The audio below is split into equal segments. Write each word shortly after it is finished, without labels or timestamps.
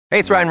Hey,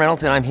 it's Ryan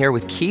Reynolds, and I'm here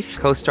with Keith,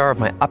 co-star of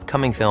my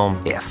upcoming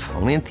film, If,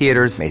 only in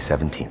theaters May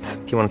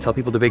 17th. Do you want to tell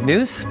people the big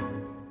news?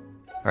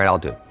 All right, I'll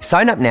do it.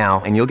 Sign up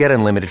now and you'll get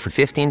unlimited for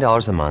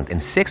 $15 a month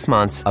and 6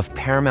 months of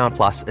Paramount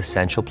Plus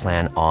Essential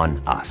Plan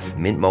on us.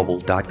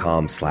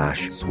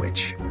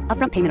 MintMobile.com/switch.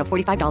 Upfront payment of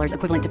 $45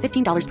 equivalent to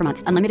 $15 per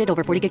month. Unlimited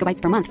over 40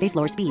 gigabytes per month. Face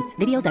lower speeds.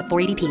 Videos at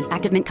 480p.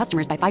 Active Mint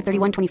customers by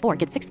 531.24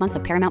 get 6 months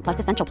of Paramount Plus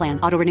Essential Plan.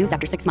 Auto renews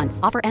after 6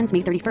 months. Offer ends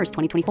May 31st,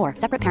 2024.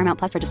 Separate Paramount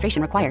Plus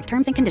registration required.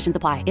 Terms and conditions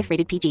apply if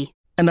rated PG.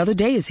 Another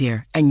day is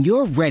here, and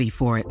you're ready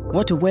for it.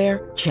 What to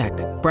wear? Check.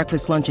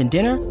 Breakfast, lunch, and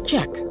dinner?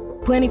 Check.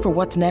 Planning for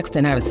what's next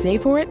and how to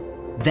save for it?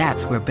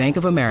 That's where Bank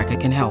of America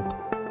can help.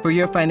 For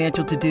your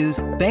financial to-dos,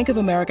 Bank of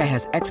America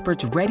has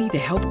experts ready to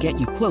help get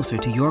you closer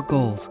to your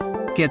goals.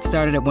 Get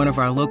started at one of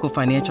our local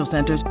financial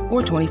centers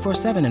or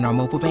 24/7 in our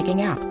mobile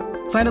banking app.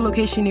 Find a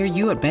location near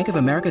you at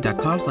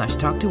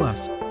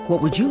bankofamerica.com/talktous.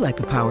 What would you like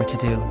the power to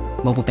do?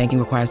 Mobile banking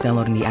requires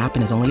downloading the app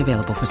and is only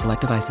available for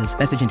select devices.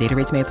 Message and data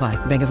rates may apply.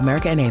 Bank of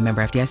America N.A.,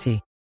 member FDIC.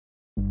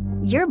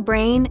 Your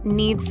brain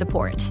needs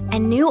support,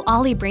 and new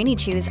Ollie Brainy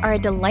Chews are a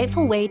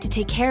delightful way to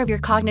take care of your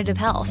cognitive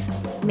health.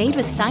 Made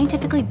with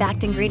scientifically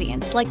backed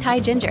ingredients like Thai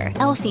ginger,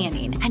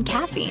 L-theanine, and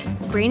caffeine,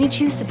 Brainy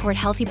Chews support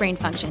healthy brain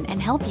function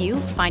and help you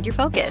find your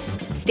focus,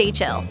 stay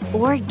chill,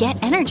 or get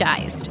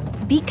energized.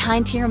 Be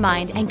kind to your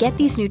mind and get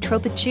these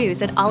nootropic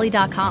chews at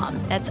ollie.com.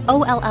 That's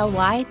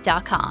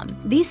OLLY.com.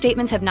 These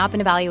statements have not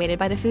been evaluated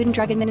by the Food and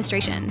Drug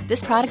Administration.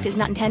 This product is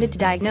not intended to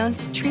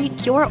diagnose, treat,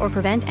 cure, or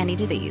prevent any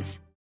disease.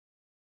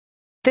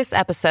 This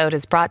episode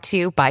is brought to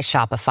you by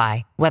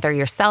Shopify. Whether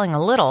you're selling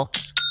a little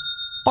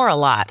or a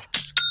lot,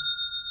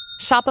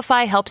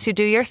 Shopify helps you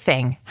do your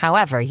thing,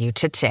 however you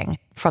cha-ching.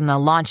 From the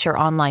launch your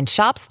online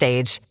shop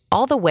stage,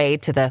 all the way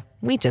to the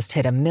we just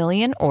hit 1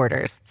 million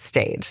orders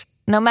stage.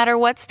 No matter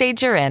what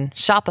stage you're in,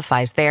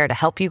 Shopify's there to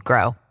help you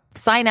grow.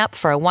 Sign up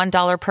for a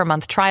 $1 per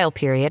month trial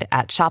period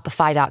at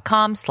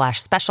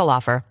shopify.com/special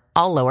offer,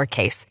 all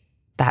lowercase.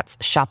 That's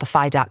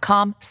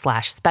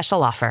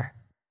shopify.com/special offer.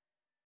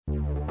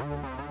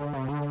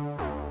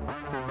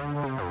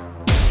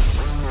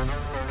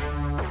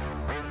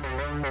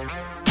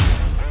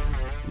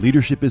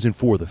 Leadership isn't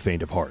for the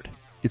faint of heart.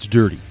 It's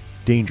dirty,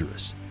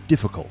 dangerous,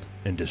 difficult,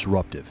 and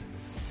disruptive.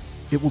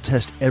 It will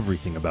test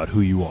everything about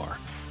who you are.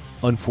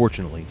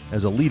 Unfortunately,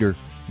 as a leader,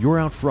 you're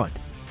out front,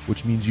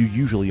 which means you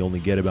usually only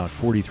get about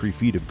 43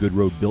 feet of good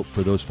road built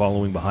for those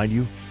following behind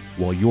you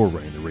while you're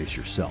running the race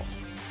yourself.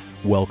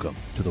 Welcome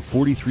to the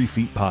 43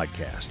 Feet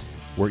Podcast,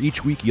 where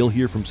each week you'll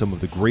hear from some of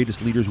the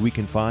greatest leaders we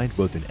can find,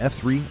 both in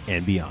F3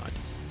 and beyond.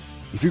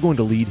 If you're going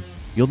to lead,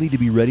 you'll need to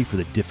be ready for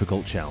the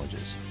difficult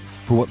challenges,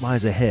 for what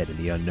lies ahead in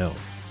the unknown,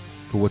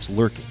 for what's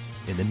lurking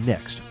in the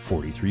next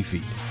 43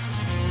 feet.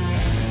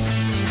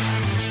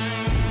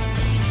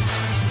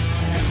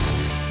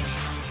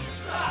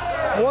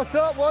 What's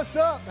up? What's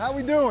up? How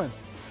we doing?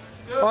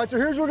 Good. All right, so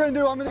here's what we're going to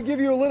do. I'm going to give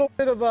you a little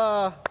bit of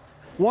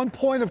one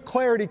point of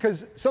clarity,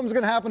 because something's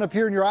going to happen up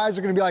here and your eyes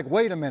are going to be like,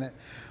 wait a minute.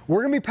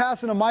 We're going to be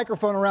passing a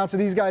microphone around so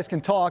these guys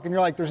can talk, and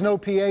you're like, there's no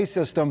PA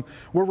system.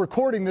 We're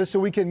recording this so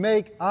we can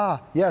make, a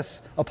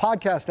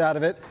podcast out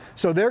of it.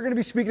 So they're going to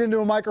be speaking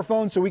into a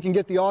microphone so we can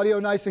get the audio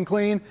nice and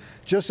clean,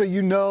 just so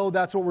you know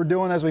that's what we're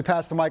doing as we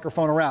pass the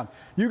microphone around.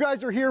 You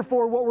guys are here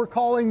for what we're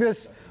calling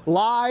this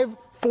live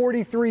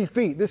 43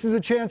 feet. This is a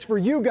chance for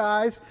you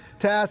guys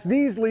to ask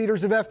these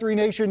leaders of F3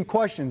 Nation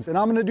questions. And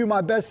I'm going to do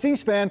my best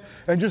C-SPAN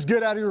and just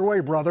get out of your way,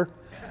 brother,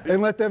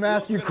 and let them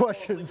ask you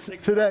questions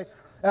today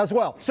as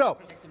well. So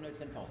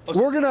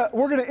we're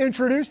gonna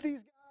introduce these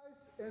guys,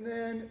 and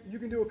then you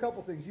can do a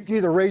couple things. You can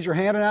either raise your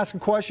hand and ask a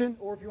question,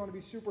 or if you want to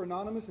be super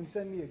anonymous and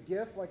send me a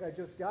GIF like I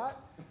just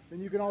got,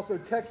 then you can also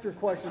text your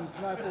questions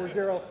to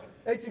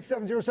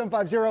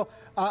 940-867-0750.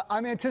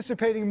 I'm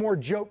anticipating more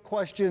joke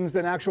questions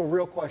than actual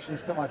real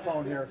questions to my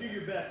phone here. Do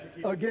your best to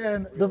keep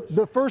Again,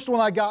 the first one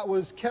I got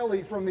was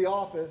Kelly from The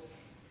Office,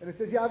 and it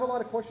says, yeah, I have a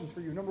lot of questions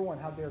for you. Number one,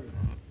 how dare you?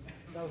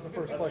 That was the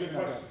first question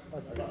I got.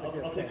 That's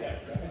a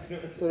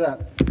gift. So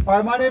that. All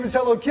right, my name is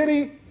Hello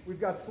Kitty. We've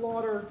got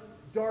Slaughter,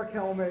 Dark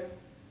Helmet,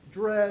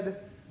 Dread,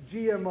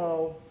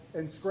 GMO,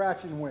 and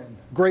Scratch and Win.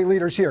 Great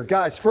leaders here.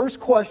 Guys, first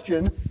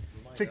question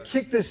to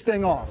kick this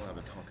thing off.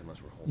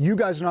 You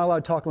guys are not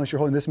allowed to talk unless you're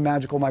holding this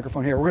magical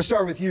microphone here. We're going to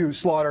start with you,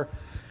 Slaughter.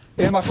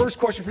 And my first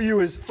question for you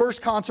is,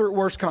 first concert,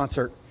 worst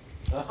concert?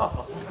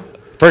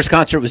 First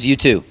concert was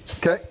U2.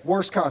 Okay,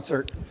 worst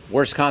concert?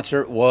 Worst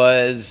concert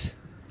was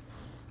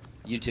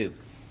U2.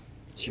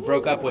 She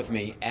broke up with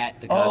me at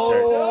the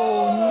concert.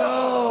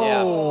 Oh,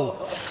 no.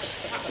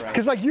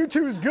 Because, like,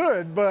 U2 is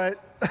good, but...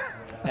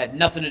 Had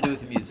nothing to do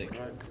with the music.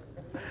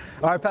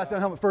 All right, pass down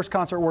helmet. First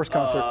concert, worst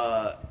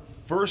concert?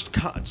 First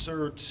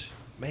concert,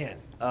 man.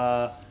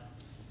 I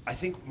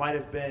think might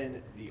have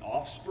been The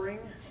Offspring,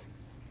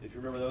 if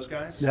you remember those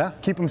guys. Yeah,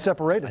 keep them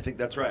separated. I think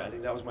that's right. I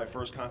think that was my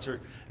first concert.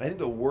 And I think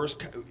the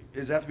worst,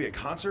 does it have to be a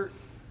concert?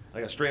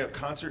 Like a straight-up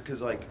concert?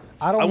 Because, like,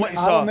 I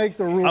don't make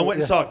the rules. I went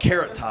and saw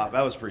Carrot Top.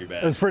 That was pretty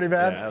bad. That's pretty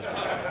bad? Yeah, that was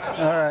pretty bad.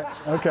 All right,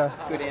 okay.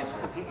 Good answer.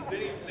 Did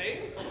he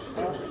sing?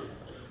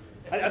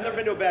 I've never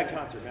been to a bad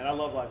concert, man. I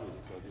love live music,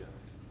 so yeah.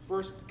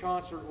 First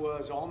concert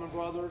was Allman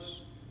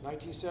Brothers,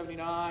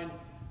 1979,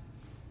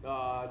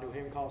 New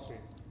Haven Coliseum.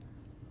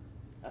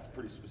 That's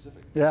pretty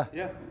specific. Yeah.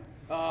 Yeah.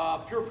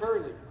 Pure Prairie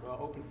League,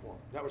 open forum.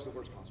 That was the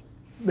worst concert.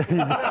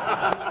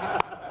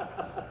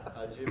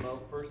 Jimmo,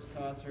 first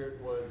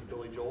concert was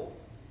Billy Joel.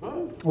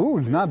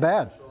 Ooh, not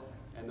bad.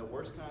 And the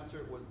worst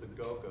concert was the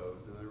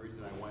Go-Go's, and the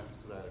reason I went was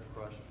because I had a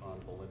crush on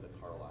Belinda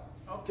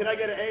Carlisle. Can I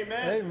get an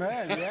amen?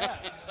 Amen, yeah.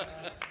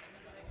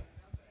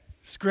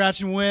 Scratch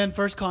and Win,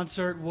 first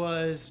concert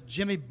was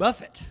Jimmy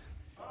Buffett.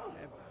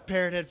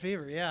 Parrot Head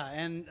Fever, yeah.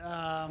 And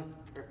that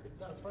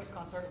was first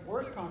concert.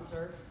 Worst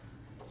concert,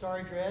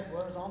 Sorry Dread,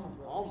 was Allman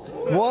Brothers.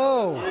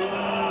 Whoa.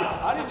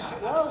 I didn't say,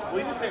 well,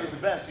 We didn't say it was the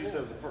best. You said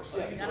it was the first.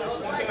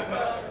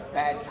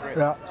 Bad trip.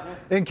 Yeah.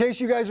 In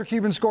case you guys are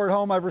keeping score at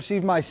home, I've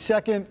received my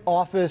second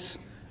office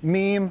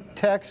meme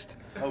text.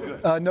 Oh,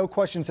 good. No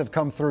questions have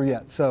come through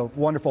yet, so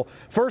wonderful.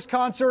 First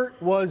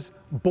concert was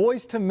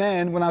Boys to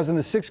Men when I was in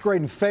the 6th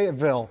grade in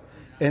Fayetteville,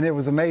 and it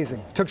was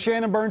amazing. Took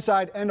Shannon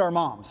Burnside and our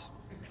moms.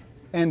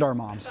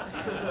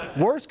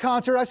 Worst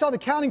concert, I saw the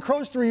Counting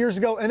Crows 3 years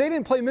ago, and they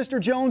didn't play Mr.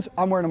 Jones.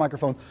 I'm wearing a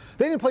microphone.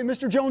 They didn't play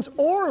Mr. Jones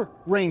or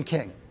Rain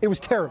King. It was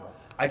terrible.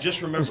 I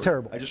just remember. It was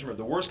terrible. I just remember.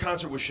 The worst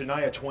concert was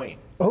Shania Twain.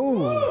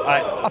 Oh.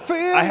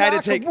 I had to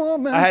take. a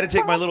woman. I had to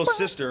take my little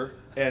sister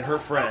and her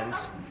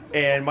friends,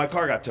 and my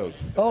car got towed.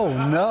 Oh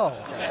no.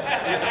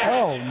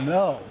 Oh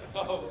no.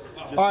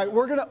 All right,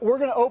 we're gonna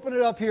open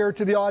it up here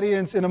to the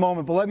audience in a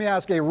moment, but let me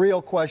ask a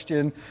real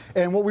question.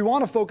 And what we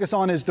want to focus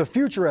on is the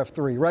future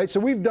F3, right? So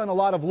we've done a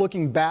lot of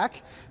looking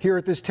back here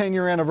at this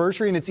 10-year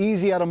anniversary, and it's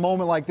easy at a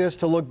moment like this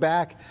to look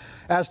back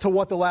as to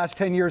what the last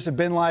 10 years have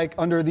been like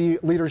under the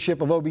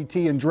leadership of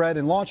OBT and Dredd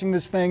in launching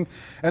this thing,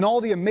 and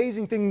all the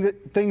amazing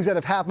things that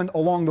have happened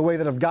along the way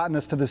that have gotten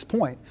us to this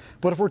point.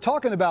 But if we're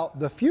talking about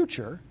the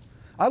future,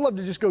 I'd love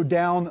to just go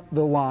down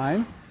the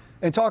line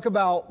and talk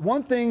about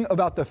one thing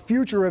about the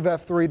future of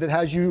F3 that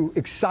has you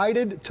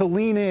excited to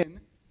lean in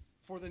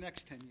for the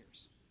next 10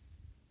 years.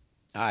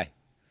 Hi,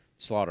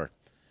 Slaughter.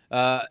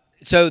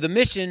 So the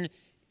mission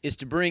is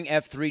to bring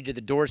F3 to the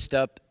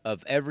doorstep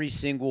of every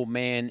single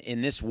man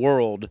in this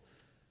world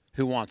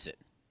who wants it.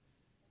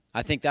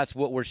 I think that's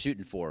what we're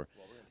shooting for.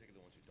 Well, we're going to take it to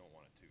the ones who don't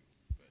want it too.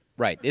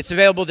 But Right. It's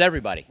available to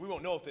everybody. we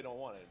won't know if they don't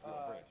want it. If we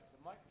don't bring it to them.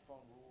 the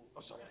microphone rule.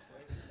 Oh, sorry.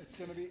 It's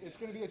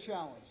going to be a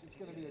challenge. It's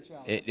going to be a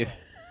challenge.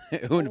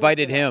 Who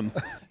invited him?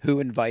 Who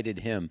invited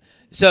him?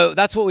 So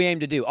that's what we aim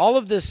to do. All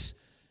of this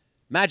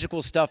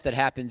magical stuff that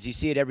happens, you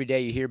see it every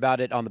day. You hear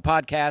about it on the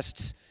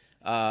podcasts,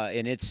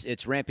 and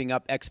it's ramping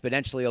up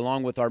exponentially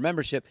along with our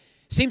membership.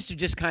 Seems to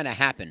just kind of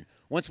happen.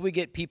 Once we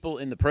get people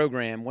in the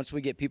program, once we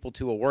get people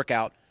to a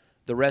workout,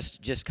 the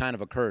rest just kind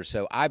of occurs.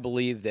 So I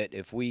believe that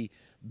if we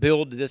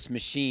build this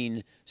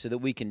machine so that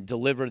we can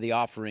deliver the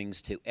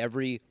offerings to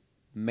every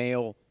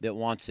male that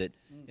wants it,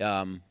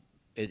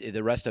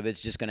 the rest of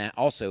it's just going to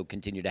also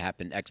continue to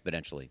happen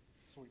exponentially.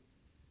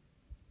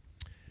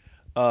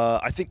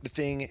 I think the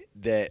thing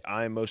that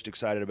I'm most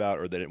excited about,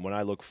 or that when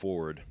I look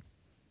forward,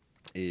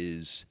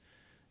 is,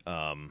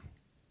 and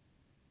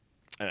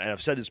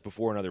I've said this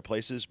before in other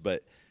places,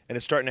 and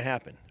it's starting to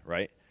happen,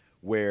 right?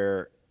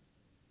 Where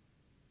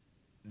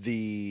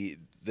the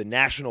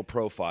national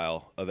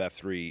profile of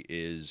F3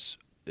 is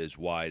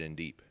wide and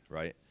deep,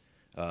 right?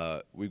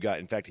 We've got,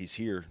 in fact, he's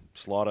here,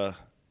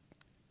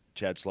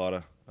 Chad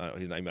Slaughter.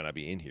 He might not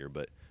be in here,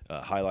 but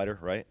highlighter,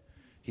 right?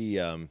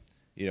 He,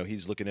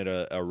 he's looking at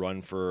a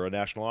run for a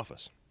national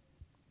office,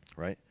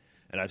 right?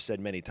 And I've said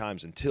many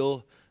times,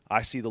 until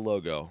I see the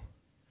logo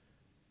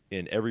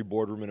in every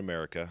boardroom in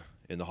America,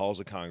 in the halls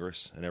of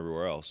Congress, and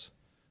everywhere else,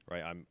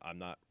 right? I'm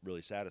not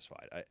really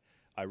satisfied.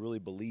 I really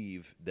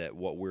believe that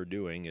what we're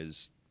doing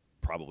is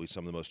probably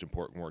some of the most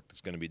important work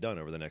that's going to be done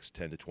over the next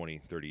 10 to 20,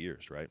 30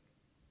 years, right?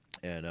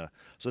 And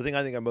so the thing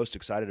I think I'm most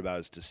excited about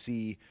is to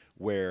see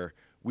where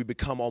we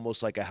become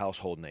almost like a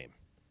household name.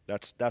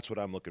 That's what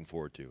I'm looking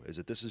forward to, is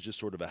that this is just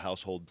sort of a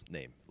household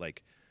name.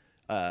 Like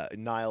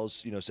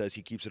Niles, says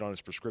he keeps it on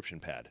his prescription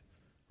pad,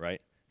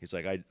 right? He's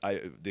like,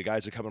 the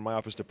guys that come in my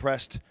office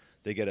depressed,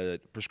 they get a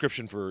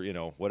prescription for,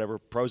 whatever,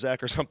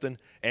 Prozac or something,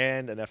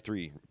 and an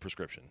F3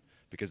 prescription,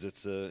 because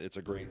it's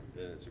a great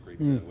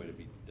way to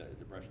beat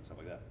depression, stuff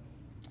like that.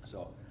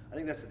 So I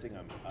think that's the thing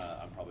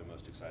I'm probably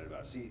most excited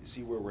about.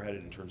 See where we're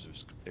headed in terms of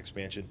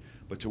expansion,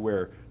 but to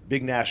where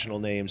big national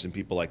names and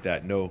people like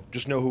that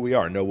just know who we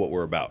are, know what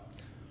we're about.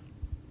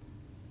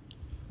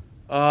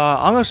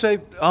 I'm going to say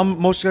I'm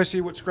most going to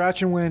see what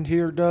Scratch and Win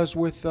here does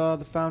with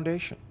the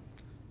foundation,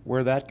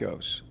 where that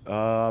goes,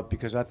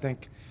 because I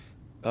think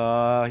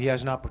he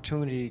has an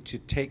opportunity to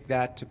take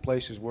that to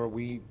places where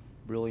we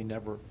really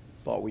never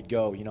thought we'd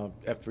go.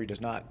 F3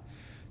 does not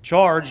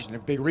charge, and a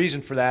big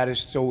reason for that is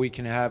so we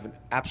can have an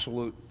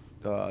absolute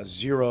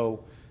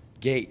zero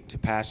gate to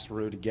pass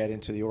through to get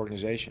into the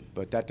organization.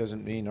 But that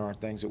doesn't mean there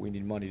aren't things that we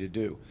need money to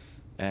do.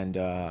 And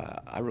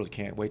I really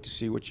can't wait to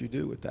see what you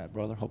do with that,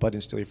 brother. Hope I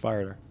didn't steal your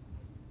fire there.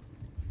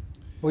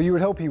 Well, you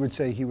would hope he would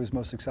say he was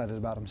most excited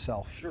about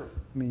himself. Sure.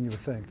 I mean, you would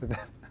think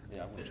that.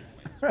 Yeah, I would.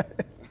 Right.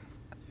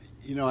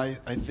 You know, I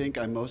think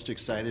I'm most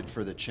excited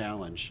for the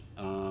challenge.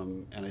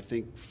 And I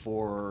think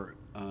for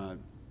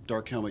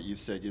Dark Helmet, you've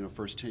said,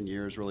 first 10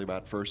 years really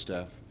about first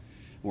F.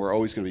 We're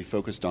always going to be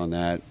focused on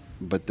that.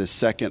 But the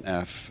second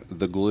F,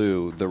 the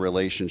glue, the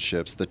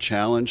relationships, the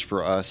challenge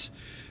for us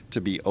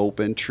to be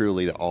open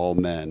truly to all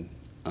men.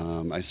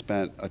 I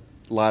spent a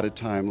lot of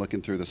time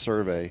looking through the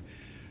survey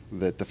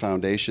that the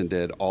foundation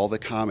did, all the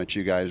comments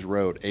you guys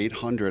wrote,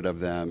 800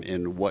 of them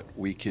in what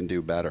we can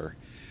do better.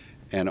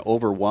 And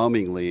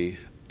overwhelmingly,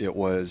 it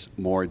was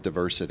more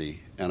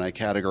diversity. And I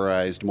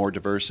categorized more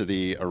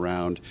diversity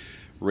around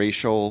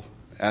racial,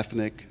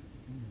 ethnic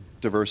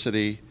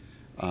diversity,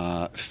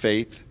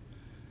 faith,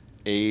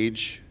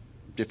 age,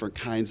 different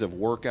kinds of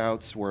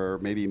workouts where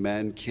maybe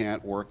men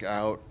can't work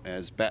out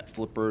as bat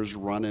flippers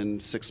running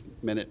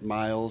 6-minute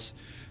miles.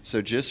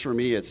 So just for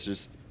me, it's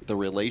just the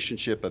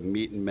relationship of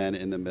meeting men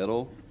in the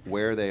middle,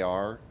 where they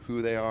are,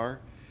 who they are,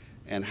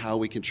 and how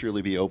we can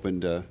truly be open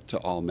to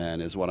all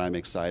men is what I'm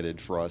excited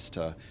for us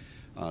to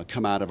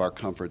come out of our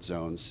comfort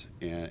zones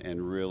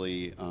and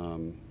really,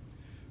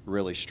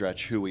 really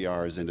stretch who we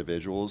are as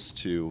individuals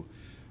to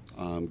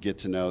get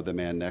to know the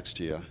man next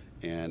to you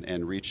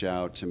and reach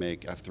out to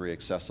make F3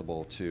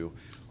 accessible to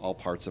all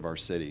parts of our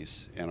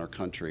cities and our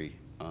country.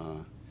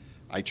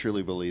 I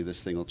truly believe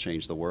this thing will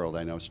change the world.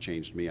 I know it's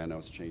changed me. I know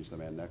it's changed the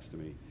man next to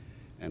me.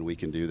 And we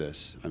can do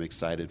this. I'm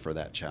excited for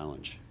that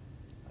challenge.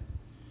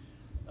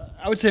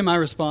 I would say my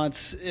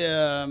response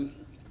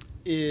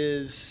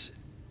is,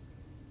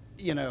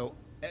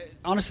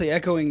 honestly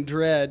echoing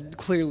Dredd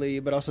clearly,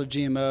 but also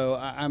GMO.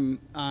 I'm,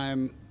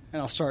 and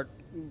I'll start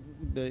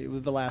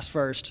with the last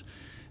first.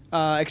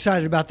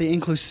 Excited about the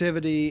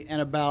inclusivity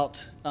and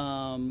about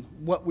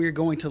what we're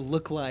going to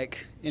look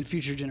like in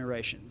future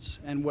generations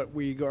and what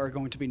we are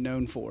going to be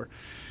known for.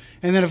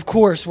 And then, of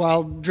course,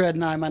 while Dredd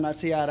and I might not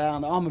see eye to eye on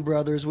the Allman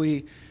Brothers,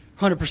 we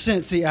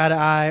 100% see eye to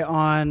eye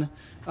on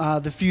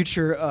the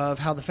future of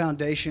how the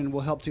foundation will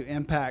help to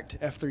impact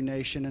F3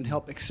 Nation and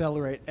help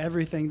accelerate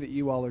everything that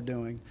you all are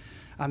doing.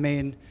 I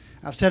mean,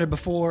 I've said it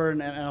before,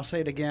 and I'll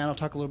say it again. I'll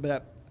talk a little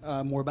bit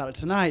more about it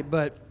tonight,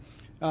 but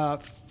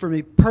for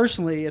me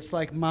personally, it's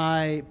like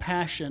my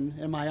passion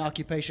and my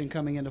occupation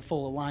coming into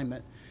full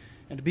alignment.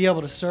 And to be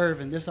able to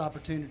serve in this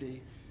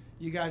opportunity,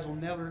 you guys will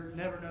never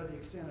know the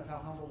extent of how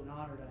humbled and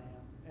honored I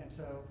am. And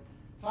so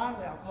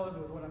finally, I'll close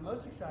with what I'm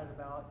most excited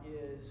about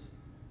is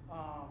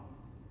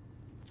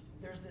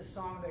there's this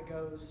song that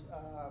goes,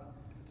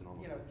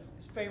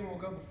 favor will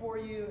go before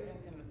you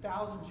and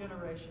 1,000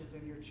 generations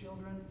and your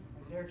children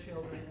and their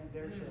children and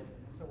their children.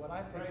 And so what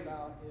I think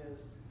about is,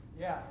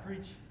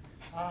 preach.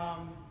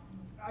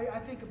 I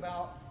think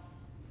about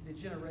the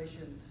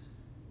generations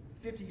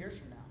 50 years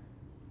from now,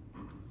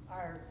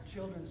 our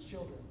children's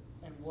children,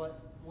 and what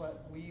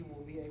we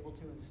will be able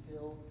to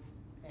instill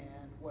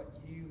and what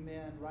you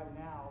men right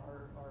now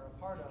are a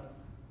part of,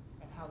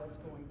 and how that's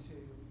going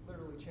to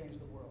literally change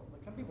the world.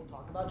 Like, some people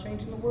talk about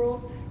changing the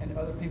world, and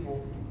other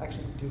people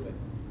actually do it.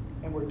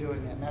 And we're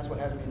doing it, and that's what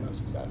has me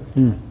most excited.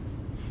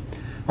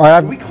 All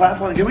right. Can we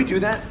clap on it? Can we do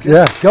that?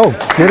 Go.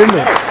 Get into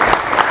it.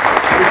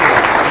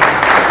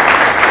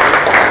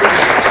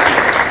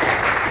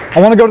 I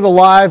want to go to the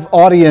live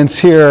audience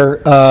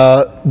here.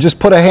 Just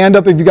put a hand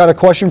up if you got a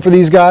question for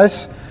these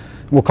guys.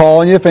 We'll call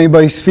on you if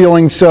anybody's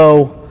feeling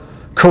so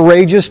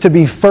courageous to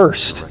be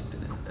first.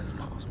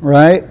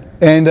 Right?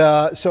 And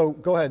so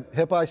go ahead.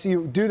 Hippa, I see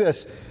you. Do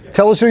this.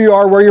 Tell us who you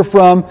are, where you're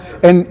from,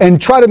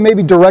 and try to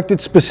maybe direct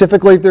it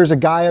specifically if there's a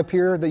guy up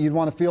here that you'd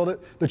want to field it.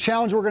 The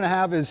challenge we're going to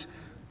have is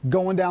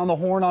going down the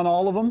horn on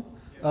all of them.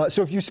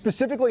 So if you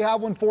specifically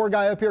have one for a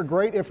guy up here,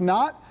 great. If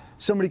not,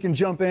 somebody can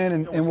jump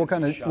in and we'll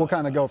kind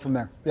of go from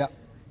there. Yeah.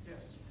 Yes.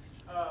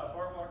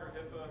 Bart Walker,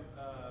 HIPAA,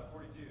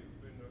 42,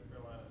 in North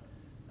Carolina.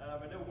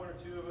 I know one or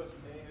two of us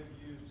may have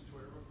used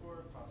Twitter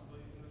before,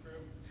 possibly in this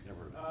room.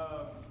 Never.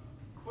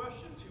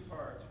 Question, two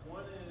parts.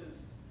 One is,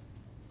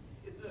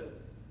 it's an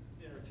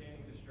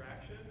entertaining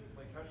distraction.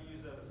 Like, how do you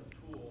use that as a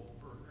tool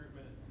for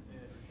recruitment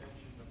and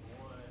retention, number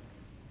one?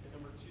 And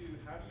number two,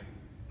 how do you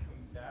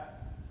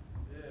combat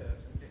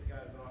this and get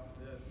guys off of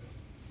this and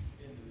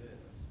into this?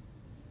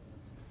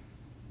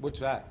 What's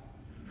that?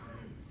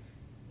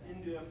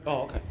 Into F3.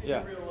 Oh, okay.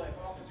 Yeah. Into real life,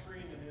 off the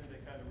screen and into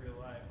kind of real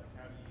life. Like,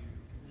 how do you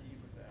compete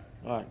with that?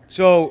 All right.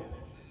 So,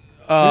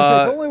 if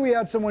only we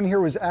had someone here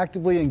who was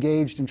actively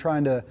engaged in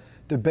trying to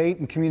debate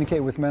and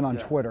communicate with men on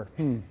Twitter.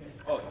 Who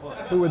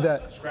would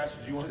that? Scratch,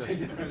 did you want to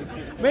take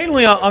it?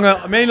 mainly I'm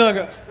gonna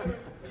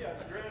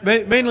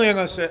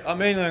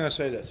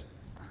say this.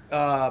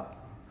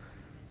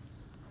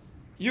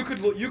 You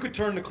could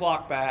turn the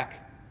clock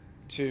back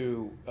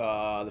to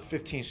the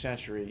 15th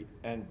century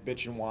and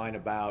bitch and whine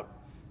about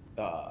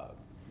the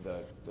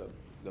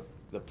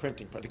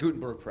printing press, the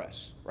Gutenberg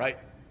press, right?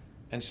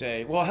 And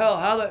say, well, hell,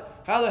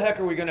 how the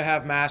heck are we going to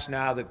have mass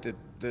now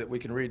that we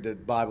can read the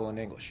Bible in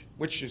English?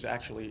 Which is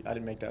actually, I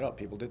didn't make that up.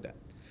 People did that.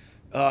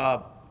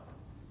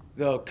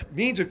 The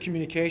means of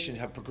communication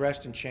have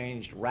progressed and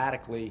changed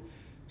radically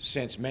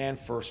since man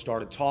first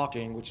started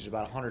talking, which is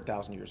about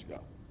 100,000 years ago.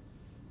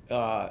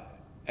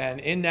 And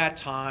in that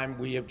time,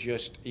 we have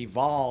just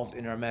evolved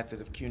in our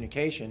method of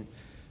communication.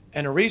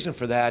 And the reason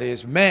for that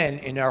is men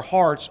in their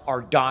hearts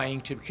are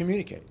dying to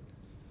communicate.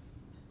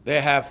 They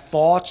have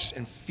thoughts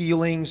and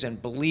feelings and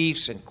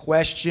beliefs and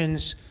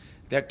questions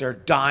that they're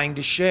dying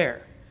to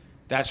share.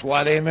 That's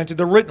why they invented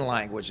the written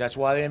language. That's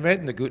why they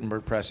invented the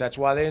Gutenberg press. That's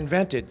why they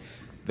invented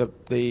the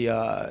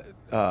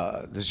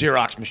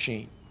Xerox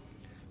machine.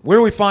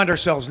 Where we find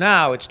ourselves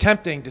now, it's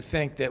tempting to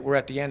think that we're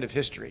at the end of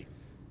history,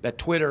 that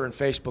Twitter and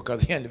Facebook are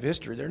the end of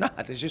history. They're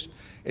not.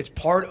 It's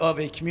part of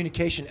a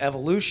communication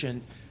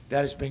evolution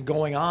that has been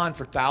going on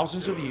for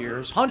thousands of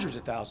years, hundreds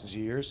of thousands of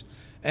years,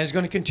 and is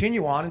going to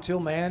continue on until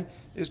man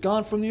is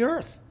gone from the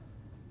earth.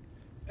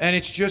 And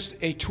it's just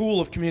a tool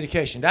of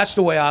communication. That's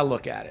the way I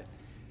look at it.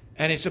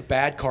 And it's a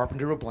bad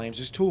carpenter who blames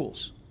his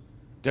tools.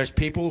 There's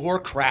people who are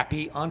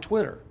crappy on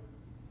Twitter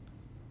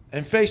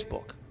and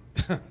Facebook.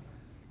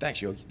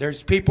 Thanks, Yogi.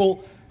 There's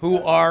people who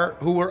are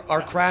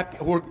crappy,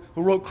 who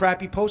wrote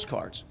crappy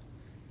postcards.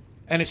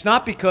 And it's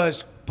not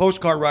because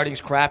postcard writing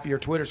is crappy or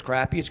Twitter's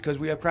crappy. It's because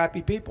we have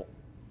crappy people.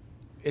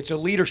 It's a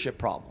leadership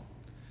problem.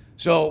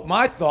 So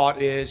my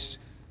thought is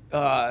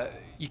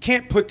you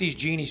can't put these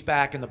genies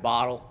back in the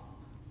bottle.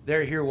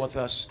 They're here with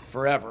us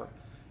forever.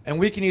 And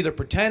we can either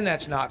pretend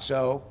that's not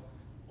so,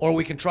 or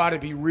we can try to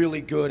be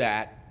really good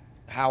at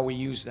how we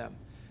use them.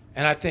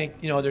 And I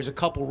think, there's a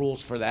couple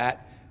rules for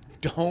that.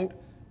 Don't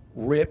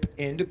rip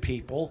into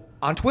people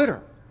on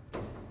Twitter.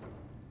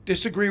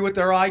 Disagree with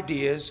their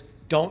ideas.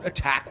 Don't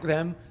attack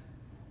them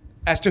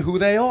as to who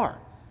they are.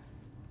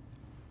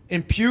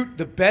 Impute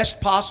the best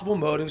possible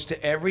motives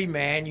to every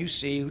man you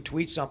see who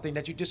tweets something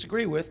that you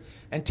disagree with,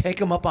 and take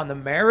him up on the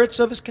merits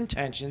of his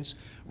contentions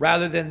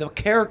rather than the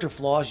character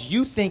flaws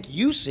you think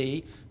you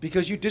see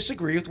because you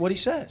disagree with what he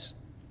says.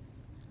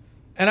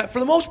 And for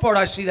the most part,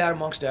 I see that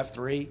amongst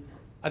F3.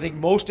 I think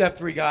most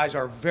F3 guys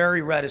are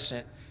very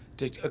reticent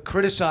to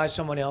criticize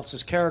someone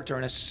else's character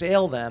and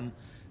assail them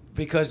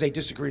because they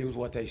disagree with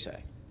what they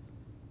say.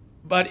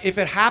 But if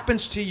it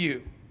happens to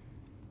you,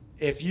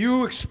 if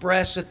you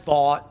express a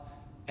thought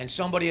and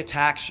somebody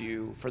attacks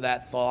you for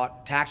that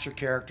thought, attacks your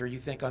character you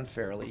think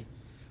unfairly,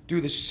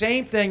 do the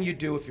same thing you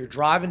do if you're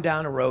driving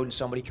down the road and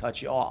somebody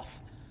cuts you off.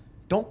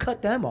 Don't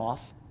cut them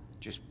off,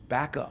 just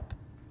back up.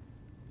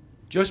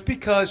 Just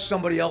because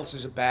somebody else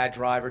is a bad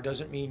driver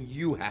doesn't mean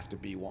you have to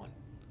be one.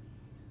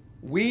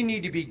 We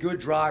need to be good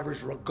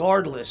drivers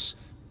regardless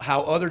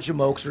how other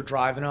jamokes are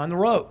driving on the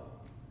road,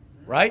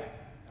 right?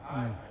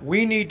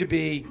 We need to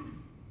be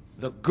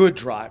the good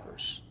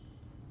drivers.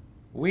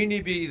 We need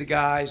to be the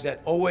guys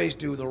that always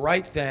do the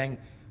right thing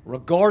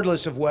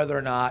regardless of whether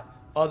or not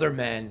other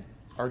men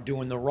are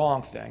doing the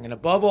wrong thing. And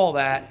above all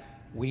that,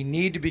 we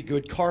need to be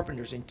good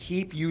carpenters and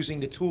keep using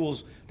the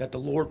tools that the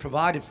Lord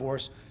provided for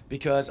us,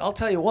 because I'll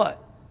tell you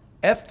what,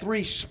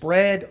 F3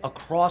 spread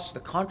across the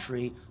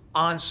country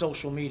on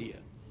social media,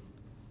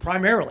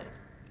 primarily.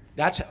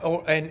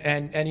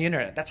 And the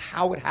internet. That's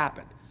how it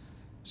happened.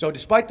 So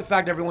despite the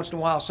fact every once in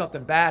a while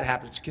something bad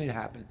happens, can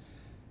happen,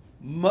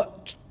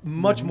 much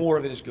more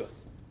of it is good.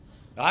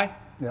 All right?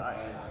 Yeah.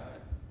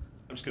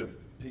 I'm just going to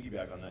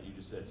piggyback on that. You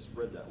just said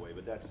spread that way,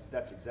 but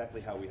that's exactly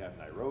how we have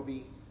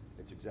Nairobi.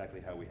 It's exactly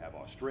how we have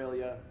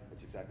Australia.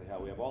 It's exactly how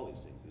we have all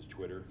these things. There's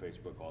Twitter,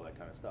 Facebook, all that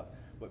kind of stuff.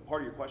 But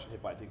part of your question,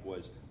 Hip, I think,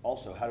 was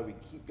also how do we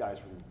keep guys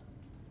from,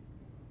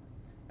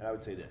 and I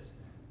would say this,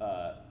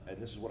 and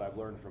this is what I've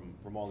learned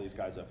from all these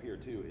guys up here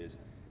too, is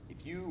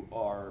if you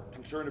are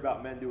concerned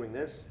about men doing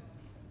this,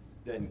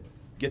 then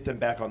get them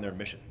back on their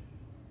mission.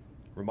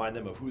 Remind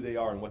them of who they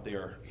are and what they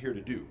are here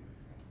to do.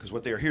 Because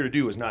what they are here to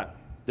do is not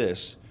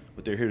this.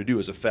 What they're here to do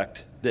is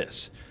affect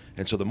this.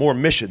 And so the more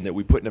mission that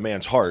we put in a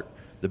man's heart,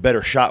 the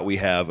better shot we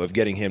have of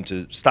getting him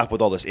to stop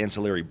with all this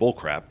ancillary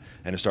bullcrap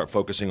and to start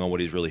focusing on what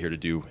he's really here to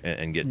do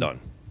and get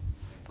done.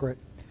 Great.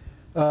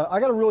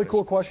 I got a really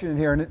cool question in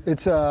here, and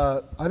it's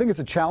I think it's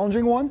a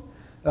challenging one,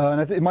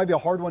 and it might be a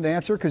hard one to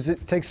answer because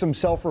it takes some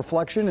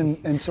self-reflection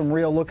and some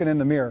real looking in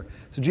the mirror.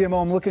 So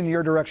GMO, I'm looking in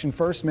your direction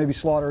first, maybe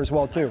Slaughter as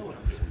well too.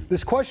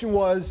 This question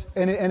was,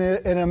 and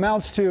it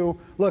amounts to,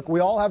 look, we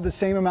all have the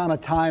same amount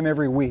of time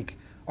every week.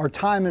 Our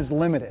time is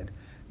limited.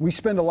 We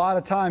spend a lot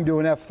of time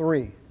doing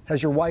F3.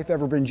 Has your wife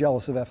ever been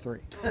jealous of F3?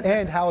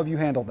 And how have you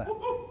handled that?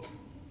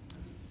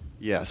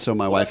 Yeah, so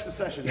my wife... That's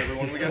the session,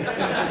 everyone. We got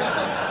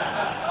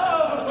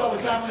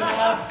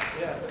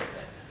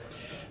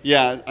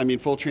Yeah, I mean,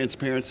 full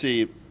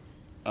transparency,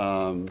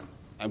 I'm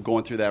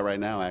going through that right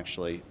now,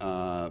 actually.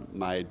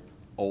 My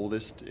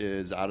youngest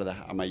is out of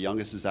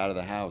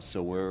the house,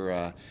 so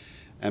we're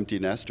empty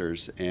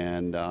nesters,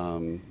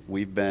 and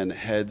we've been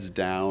heads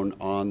down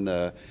on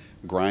the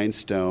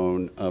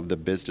grindstone of the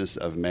business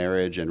of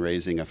marriage and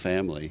raising a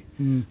family.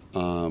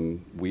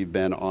 We've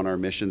been on our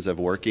missions of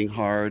working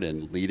hard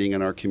and leading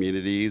in our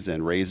communities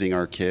and raising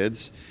our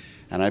kids.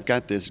 And I've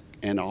got this,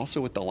 and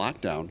also with the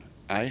lockdown,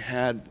 I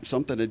had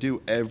something to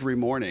do every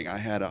morning. I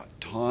had a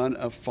ton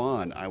of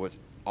fun. I was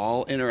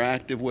all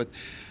interactive with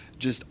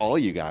just all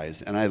you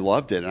guys, and I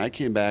loved it, and I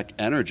came back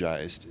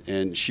energized,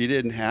 and she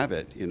didn't have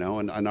it, you know,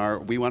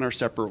 and we went our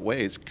separate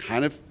ways,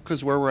 kind of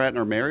because where we're at in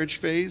our marriage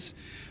phase,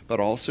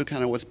 but also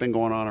kind of what's been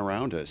going on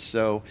around us.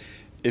 So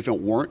if it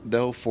weren't,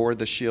 though, for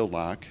the shield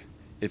lock,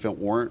 if it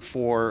weren't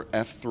for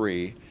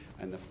F3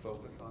 and the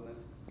focus on the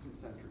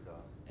Concentrica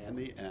and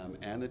the M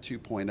and the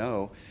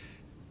 2.0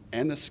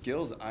 and the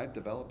skills I've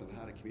developed in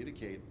how to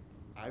communicate,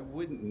 I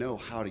wouldn't know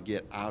how to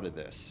get out of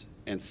this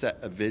and set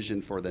a vision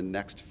for the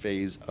next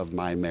phase of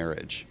my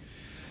marriage.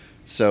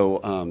 So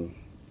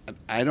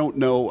I don't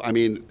know. I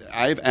mean,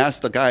 I've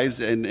asked the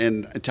guys, and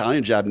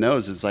Italian Job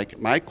knows, it's like,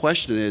 my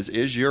question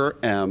is your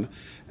M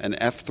an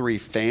F3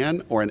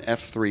 fan or an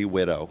F3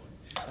 widow?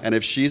 And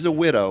if she's a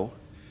widow,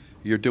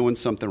 you're doing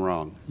something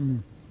wrong.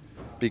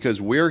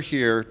 Because we're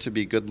here to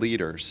be good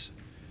leaders.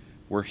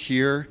 We're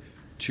here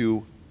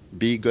to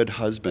be good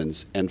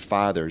husbands and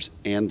fathers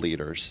and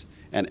leaders.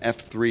 And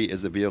F3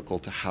 is the vehicle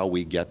to how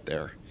we get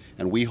there.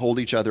 And we hold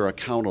each other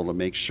accountable to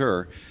make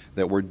sure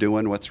that we're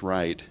doing what's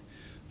right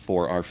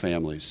for our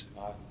families.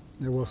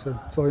 Yeah, well said.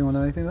 So you want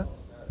to add anything to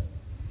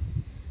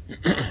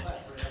that?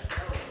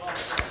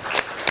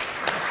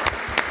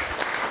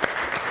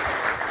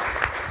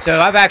 So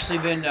I've actually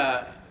been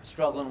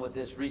struggling with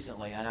this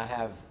recently, and I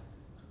have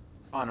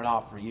on and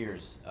off for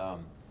years.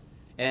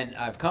 And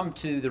I've come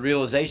to the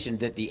realization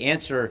that the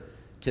answer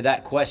to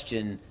that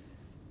question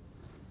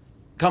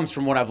comes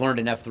from what I've learned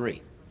in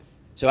F3.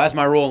 So as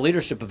my role in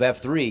leadership of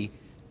F3,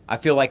 I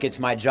feel like it's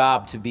my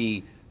job to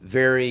be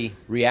very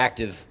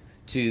reactive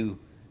to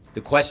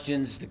the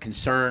questions, the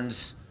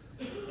concerns,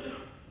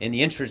 and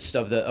the interests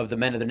of the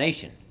men of the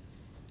nation.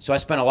 So I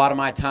spent a lot of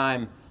my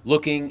time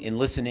looking and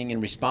listening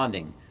and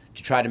responding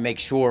to try to make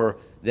sure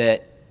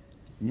that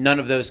none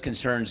of those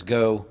concerns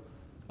go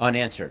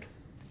unanswered.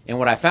 And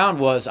what I found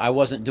was I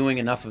wasn't doing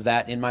enough of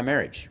that in my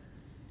marriage.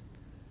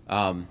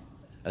 A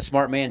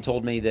smart man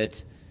told me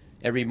that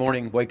every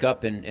morning wake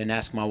up and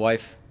ask my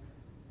wife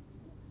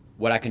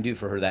what I can do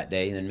for her that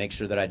day and then make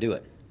sure that I do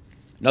it.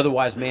 Another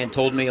wise man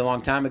told me a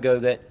long time ago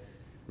that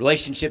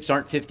relationships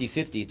aren't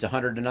 50-50, it's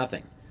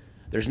 100-0.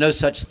 There's no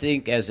such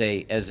thing as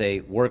a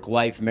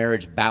work-life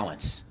marriage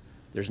balance.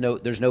 There's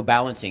no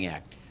balancing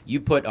act. You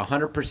put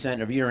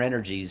 100% of your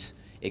energies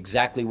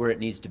exactly where it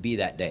needs to be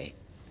that day.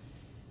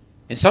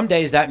 And some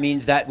days that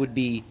means that would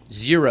be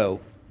 0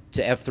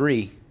 to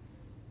F3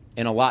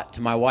 and a lot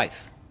to my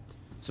wife.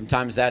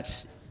 Sometimes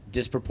that's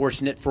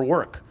disproportionate for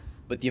work.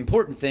 But the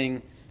important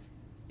thing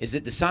is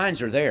that the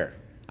signs are there.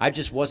 I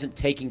just wasn't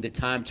taking the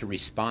time to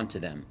respond to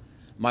them.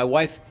 My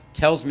wife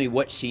tells me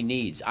what she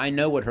needs. I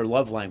know what her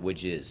love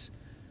language is.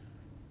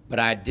 But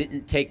I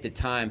didn't take the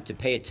time to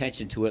pay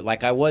attention to it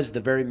like I was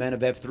the very men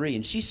of F3.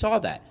 And she saw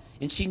that,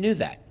 and she knew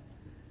that.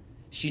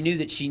 She knew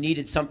that she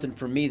needed something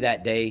from me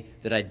that day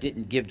that I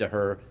didn't give to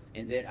her,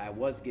 and that I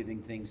was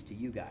giving things to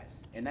you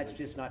guys. And that's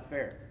just not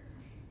fair.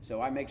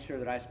 So I make sure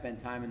that I spend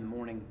time in the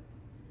morning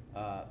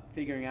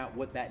figuring out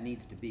what that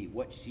needs to be,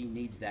 what she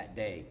needs that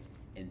day,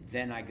 and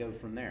then I go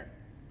from there.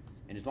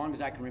 And as long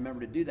as I can remember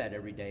to do that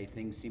every day,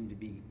 things seem to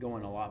be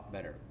going a lot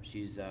better.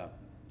 She's a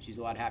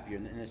lot happier.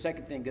 And the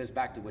second thing goes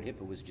back to what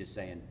Hippa was just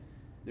saying.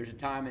 There's a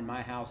time in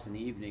my house in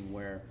the evening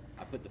where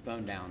I put the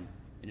phone down,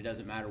 and it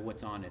doesn't matter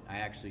what's on it. I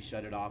actually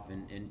shut it off,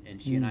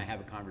 and she and I have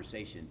a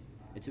conversation.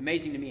 It's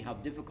amazing to me how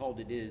difficult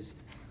it is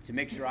to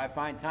make sure I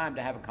find time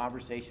to have a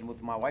conversation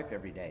with my wife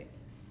every day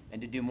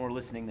and to do more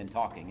listening than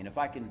talking. And if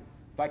I can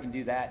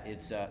do that,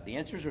 it's the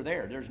answers are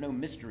there. There's no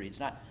mystery. It's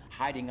not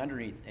hiding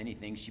underneath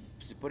anything. She's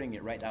putting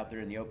it right out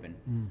there in the open.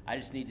 I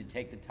just need to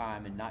take the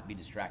time and not be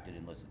distracted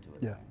and listen to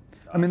it. Yeah.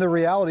 I mean, the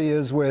reality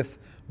is with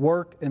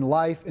work and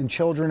life and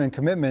children and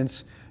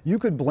commitments, you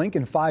could blink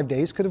and 5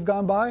 days could have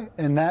gone by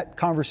and that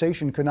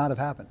conversation could not have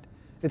happened.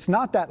 It's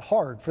not that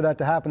hard for that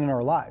to happen in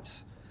our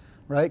lives,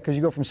 right? Because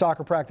you go from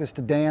soccer practice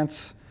to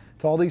dance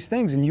to all these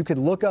things, and you could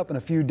look up and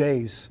a few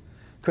days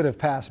could have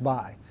passed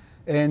by.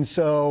 And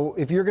so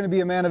if you're going to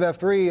be a man of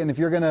F3 and if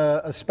you're going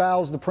to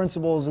espouse the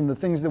principles and the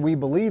things that we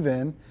believe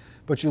in,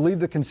 but you leave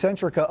the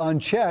Concentrica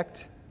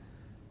unchecked,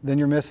 then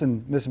you're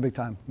missing big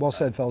time. Well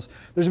said, fellas.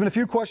 There's been a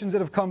few questions that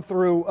have come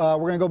through. We're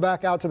going to go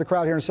back out to the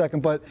crowd here in a second,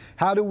 but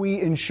how do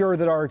we ensure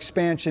that our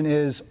expansion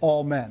is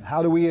all men?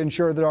 How do we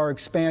ensure that our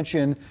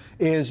expansion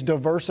is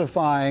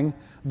diversifying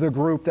the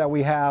group that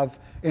we have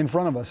in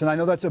front of us? And I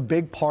know that's a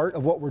big part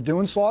of what we're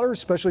doing, Slaughter,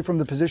 especially from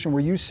the position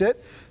where you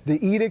sit.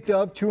 The edict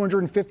of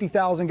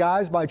 250,000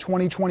 guys by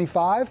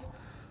 2025.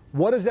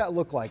 What does that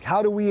look like?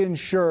 How do we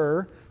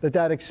ensure that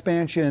that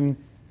expansion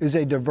is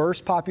a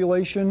diverse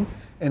population,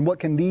 and what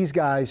can these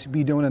guys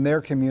be doing in their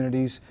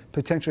communities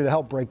potentially to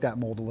help break that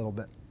mold a little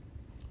bit?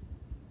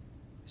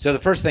 So the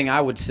first thing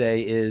I would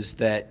say is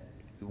that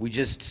we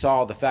just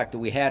saw the fact that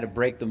we had a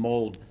break the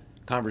mold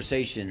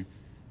conversation,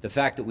 the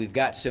fact that we've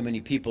got so many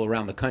people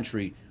around the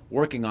country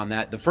working on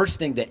that. The first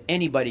thing that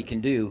anybody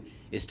can do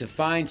is to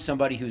find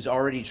somebody who's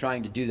already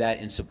trying to do that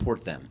and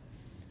support them.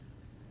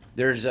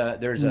 There's a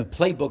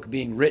playbook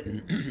being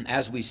written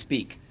as we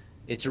speak.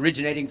 It's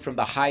originating from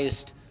the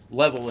highest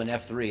level in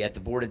F3 at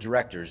the board of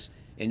directors,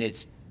 and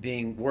it's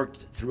being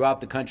worked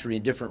throughout the country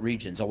in different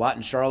regions, a lot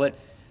in Charlotte,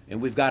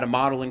 and we've got a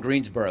model in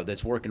Greensboro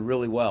that's working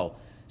really well.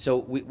 So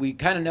we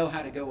kind of know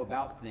how to go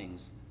about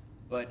things,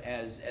 but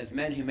as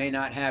men who may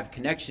not have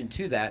connection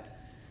to that,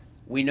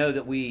 we know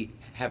that we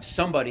have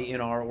somebody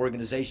in our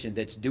organization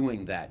that's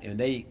doing that, and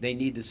they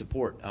need the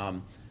support.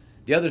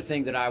 The other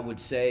thing that I would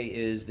say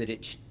is that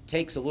it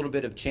takes a little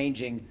bit of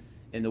changing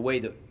in the way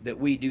that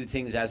we do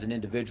things as an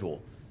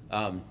individual.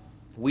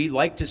 We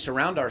like to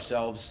surround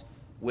ourselves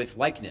with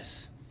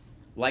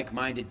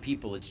like-minded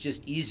people. It's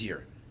just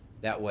easier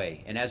that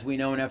way. And as we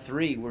know in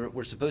F3,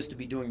 we're supposed to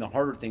be doing the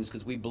harder things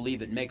because we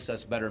believe it makes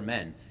us better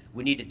men.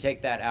 We need to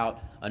take that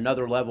out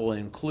another level and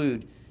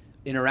include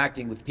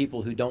interacting with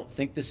people who don't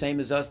think the same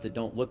as us, that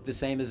don't look the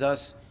same as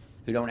us,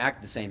 who don't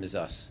act the same as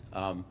us.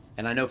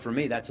 And I know for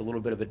me that's a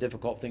little bit of a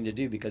difficult thing to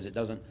do because it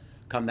doesn't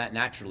come that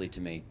naturally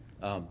to me.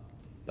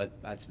 But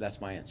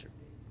that's my answer.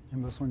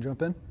 Anybody else want to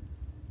jump in?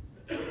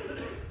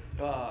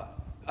 I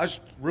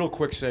just real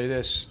quick say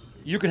this.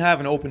 You can have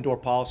an open door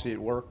policy at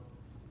work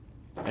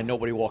and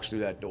nobody walks through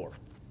that door.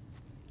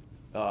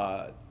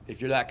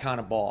 If you're that kind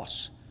of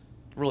boss,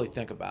 really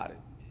think about it.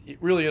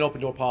 Really, an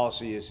open door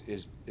policy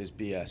is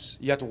BS.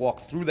 You have to walk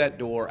through that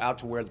door out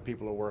to where the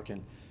people are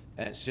working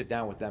and sit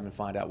down with them and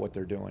find out what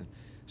they're doing.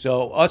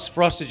 So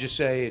for us to just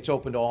say it's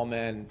open to all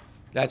men,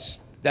 that's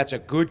a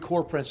good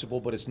core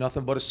principle, but it's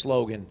nothing but a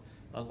slogan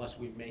unless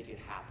we make it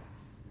happen.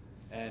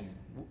 And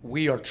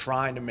we are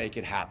trying to make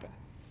it happen.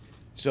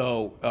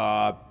 So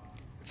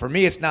for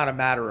me, it's not a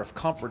matter of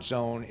comfort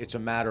zone. It's a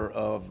matter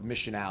of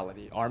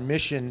missionality. Our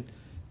mission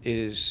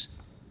is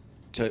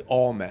to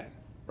all men,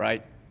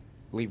 right?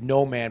 Leave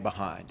no man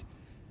behind.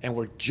 And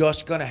we're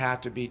just going to have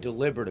to be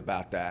deliberate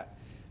about that.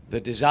 The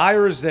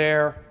desire is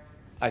there.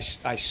 I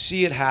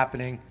see it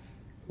happening.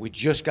 We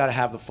just got to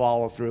have the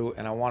follow through.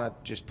 And I want to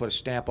just put a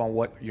stamp on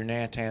what your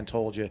Nantan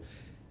told you.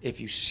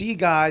 If you see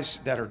guys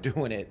that are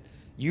doing it,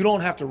 you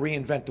don't have to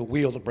reinvent the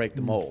wheel to break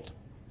the mold.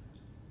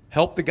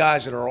 Help the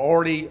guys that are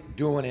already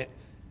doing it.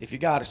 If you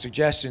got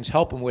suggestions,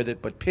 help them with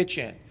it, but pitch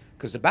in.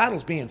 Because the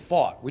battle's being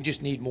fought. We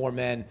just need more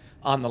men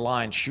on the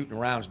line shooting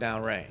rounds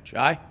downrange.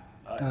 Aye?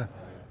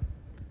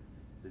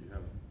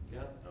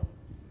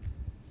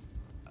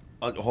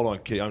 Hold on,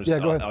 Kitty.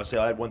 I'll say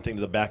I had one thing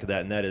to the back of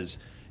that, and that is,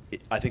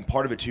 I think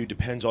part of it too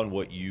depends on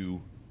what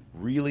you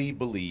really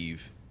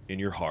believe in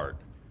your heart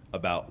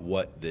about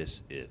what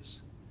this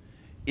is.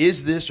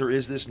 Is this or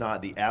is this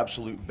not the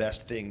absolute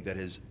best thing that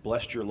has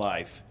blessed your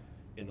life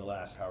in the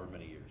last however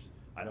many years?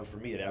 I know for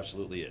me it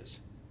absolutely is.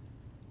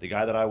 The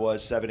guy that I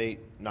was 7, 8,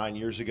 9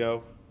 years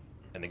ago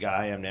and the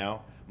guy I am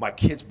now, my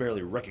kids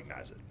barely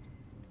recognize it,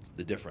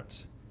 the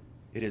difference.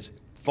 It has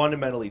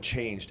fundamentally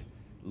changed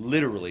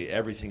literally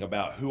everything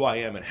about who I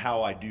am and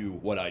how I do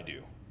what I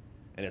do.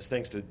 And it's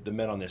thanks to the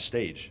men on this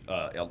stage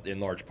in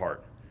large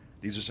part.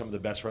 These are some of the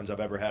best friends I've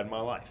ever had in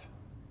my life.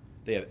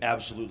 They have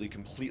absolutely,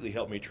 completely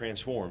helped me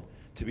transform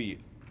to be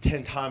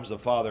 10 times the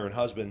father and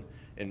husband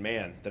and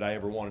man that I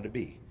ever wanted to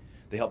be.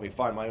 They helped me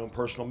find my own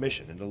personal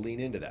mission and to lean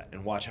into that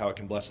and watch how it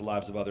can bless the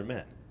lives of other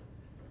men.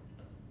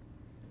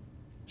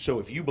 So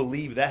if you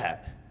believe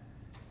that,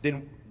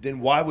 then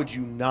why would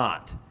you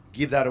not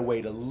give that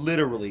away to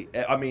literally,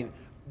 I mean,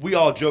 we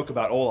all joke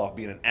about Olaf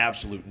being an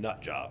absolute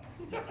nut job.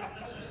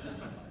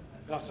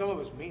 Now, some of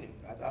us mean it.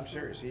 I'm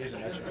serious. He is a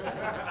nut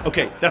job.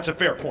 Okay, that's a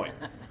fair point.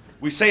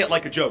 We say it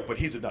like a joke, but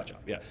he's a nut job.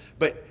 Yeah,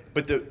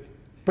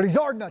 but he's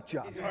our nut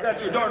job.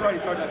 That's you're darn right.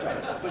 He's our nut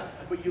job.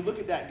 But you look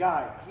at that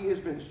guy. He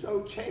has been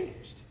so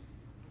changed.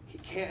 He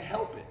can't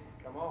help it.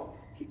 Come on.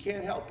 He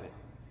can't help it.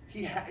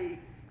 He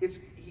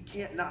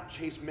can't not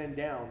chase men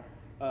down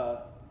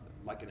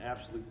like an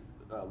absolute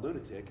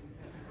lunatic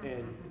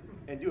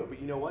and do it.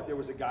 But you know what? There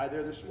was a guy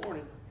there this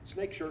morning,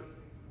 snake shirt,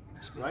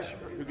 right?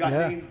 Who got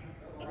named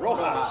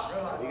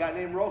Rojas. He got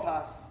named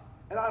Rojas.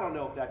 And I don't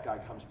know if that guy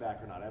comes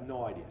back or not. I have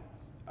no idea.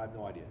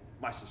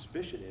 My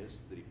suspicion is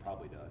that he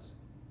probably does.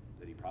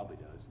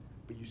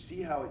 But you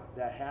see how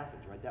that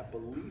happens, right? That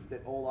belief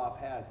that Olaf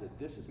has that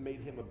this has made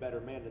him a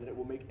better man and that it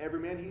will make every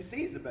man he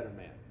sees a better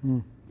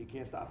man. He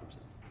can't stop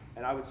himself.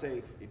 And I would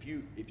say if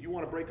you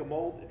want to break a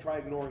mold, try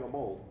ignoring a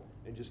mold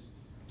and just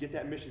get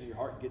that mission in your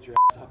heart and get your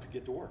ass up and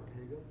get to work.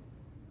 There you go.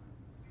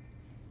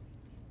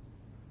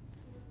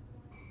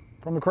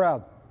 From the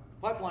crowd.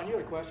 Pipeline, you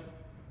had a question.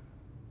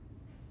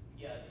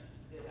 Yeah,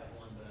 I did have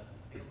one, but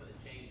I think I'm going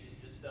to change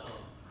it. Just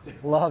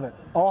Love it.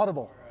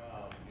 Audible.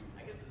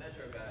 I guess the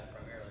Metro guys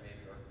primarily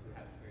maybe or who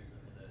have experience in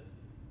the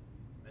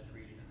Metro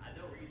region. I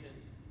know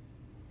regions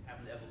have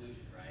an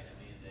evolution, right? I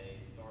mean, they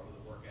start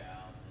with a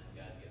workout, and then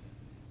guys get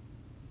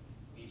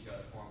each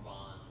other, form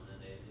bonds, and then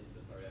they do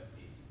the third F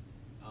piece.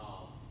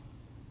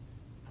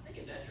 I think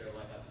in Metro,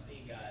 like I've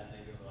seen guys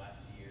maybe over the last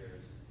few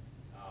years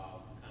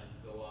kind of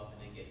go up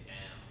and then get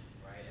down,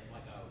 right? And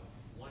like I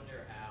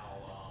wonder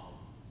how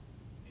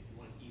if you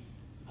want to keep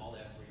all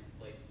that free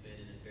plate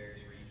spinning in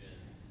various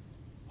regions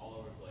all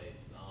over the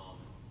place,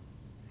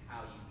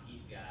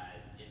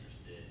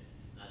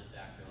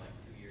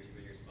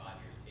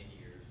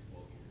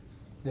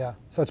 Yeah,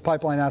 so that's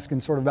Pipeline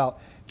asking sort of about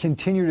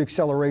continued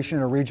acceleration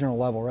at a regional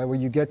level, right? Where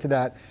you get to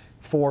that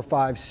 4,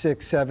 5,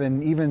 6,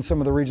 7, even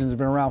some of the regions have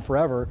been around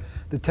forever,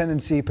 the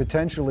tendency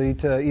potentially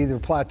to either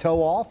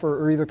plateau off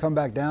or either come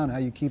back down, how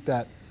you keep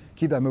that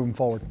moving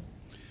forward.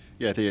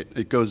 Yeah, I think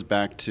it goes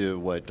back to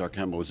what Dr.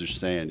 Hempel was just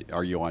saying.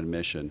 Are you on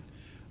mission?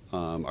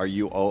 Are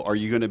you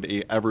going to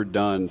be ever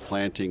done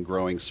planting,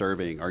 growing,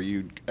 serving? Are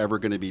you ever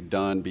going to be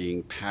done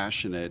being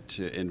passionate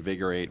to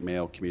invigorate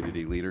male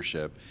community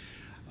leadership?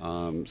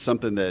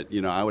 Something that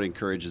I would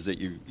encourage is that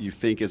you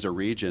think as a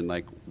region,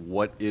 like,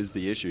 what is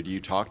the issue? Do you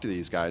talk to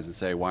these guys and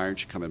say, why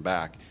aren't you coming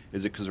back?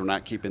 Is it because we're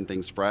not keeping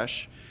things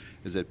fresh?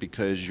 Is it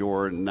because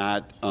you're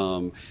not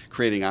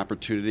creating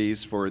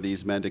opportunities for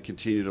these men to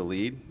continue to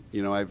lead?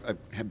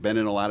 I've been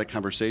in a lot of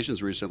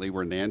conversations recently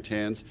where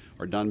Nantans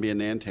are done being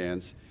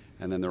Nantans,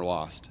 and then they're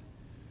lost.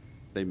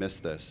 They miss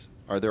this.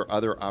 Are there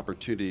other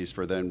opportunities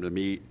for them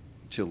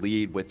to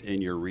lead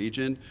within your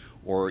region,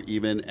 or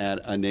even at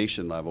a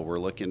nation level? We're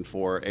looking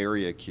for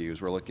area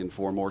Qs. We're looking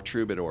for more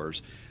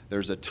troubadours.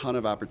 There's a ton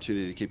of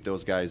opportunity to keep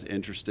those guys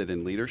interested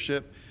in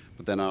leadership.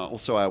 But then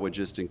also I would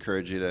just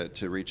encourage you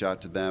to reach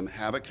out to them,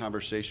 have a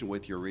conversation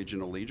with your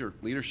regional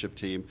leadership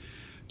team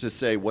to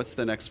say, what's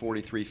the next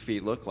 43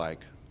 feet look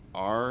like?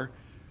 Our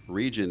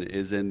region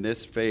is in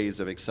this phase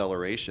of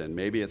acceleration.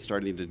 Maybe it's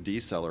starting to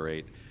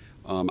decelerate.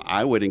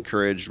 I would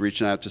encourage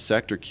reaching out to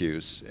sector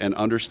Qs and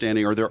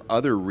understanding, are there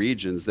other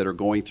regions that are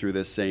going through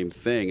this same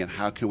thing, and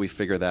how can we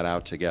figure that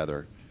out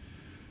together?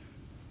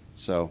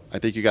 So I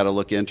think you got to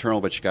look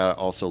internal, but you got to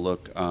also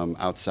look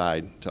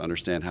outside to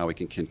understand how we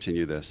can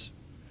continue this.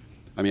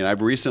 I mean,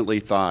 I've recently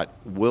thought,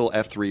 will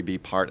F3 be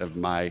part of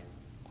my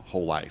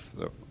whole life?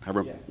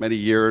 However many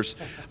years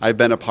I've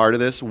been a part of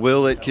this,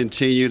 will it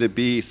continue to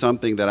be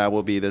something that I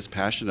will be this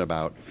passionate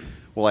about?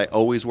 Will I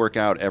always work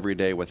out every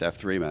day with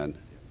F3 men?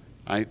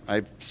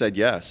 I've said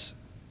yes.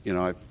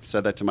 I've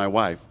said that to my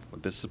wife.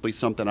 This will be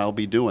something I'll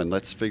be doing.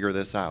 Let's figure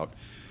this out.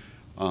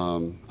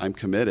 I'm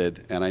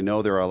committed, and I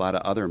know there are a lot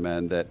of other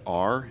men that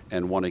are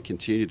and want to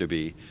continue to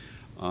be.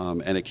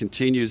 And it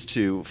continues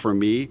to, for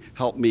me,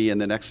 help me in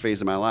the next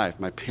phase of my life.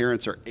 My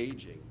parents are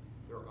aging.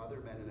 There are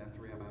other men in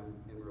F3 I'm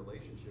in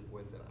relationship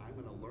with that I'm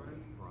going to learn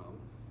from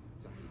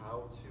to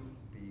how to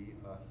be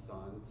a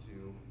son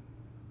to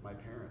my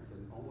parents,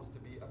 and almost to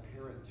be a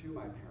parent to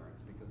my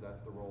parents, because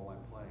that's the role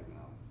I'm playing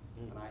now.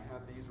 And I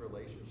have these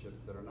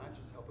relationships that are not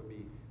just helping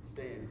me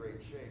stay in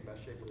great shape,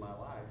 best shape of my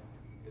life,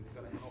 it's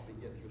going to help me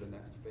get through the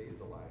next phase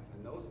of life.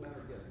 And those men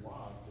are getting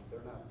lost if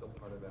they're not still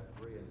part of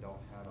F3 and don't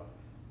have a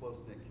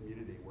close-knit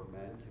community where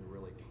men can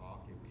really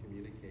talk and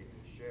communicate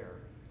and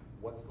share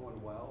what's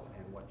going well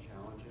and what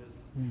challenges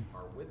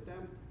are with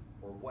them,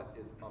 or what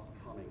is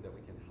upcoming that we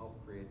can help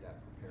create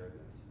that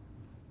preparedness.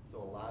 So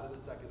a lot of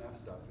the second F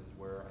stuff is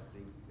where I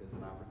think is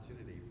an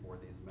opportunity for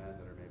these men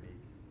that are maybe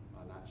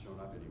not showing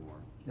up anymore.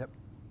 Yep.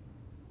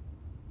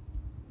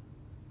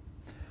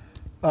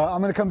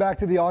 I'm going to come back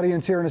to the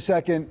audience here in a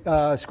second.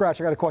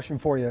 Scratch, I got a question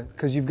for you,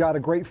 because you've got a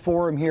great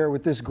forum here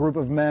with this group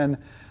of men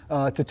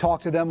to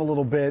talk to them a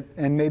little bit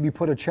and maybe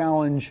put a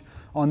challenge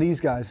on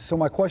these guys. So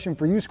my question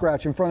for you,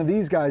 Scratch, in front of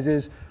these guys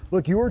is,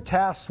 look, you are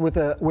tasked with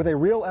a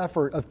real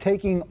effort of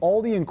taking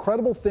all the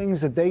incredible things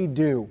that they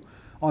do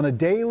on a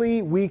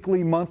daily,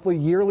 weekly, monthly,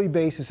 yearly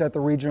basis at the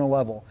regional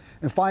level,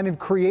 and finding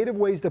creative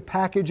ways to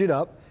package it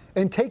up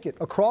and take it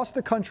across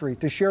the country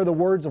to share the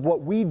words of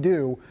what we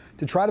do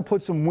to try to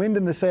put some wind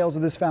in the sails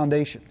of this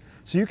foundation.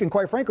 So you can,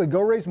 quite frankly,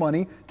 go raise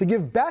money to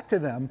give back to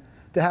them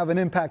to have an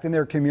impact in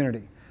their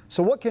community.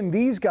 So what can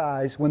these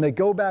guys, when they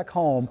go back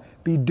home,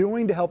 be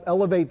doing to help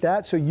elevate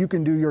that so you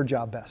can do your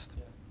job best?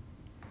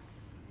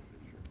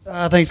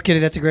 Thanks, Kitty.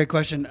 That's a great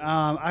question.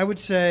 I would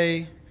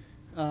say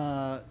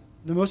the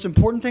most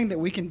important thing that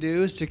we can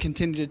do is to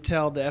continue to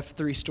tell the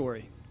F3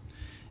 story.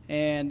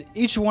 And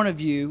each one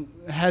of you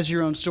has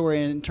your own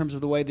story in terms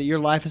of the way that your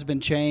life has been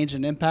changed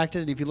and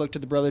impacted. And if you look to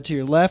the brother to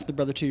your left, the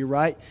brother to your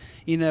right,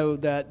 you know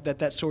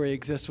that story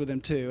exists with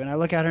him too. And I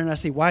look at her and I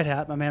see White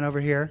Hat, my man over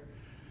here.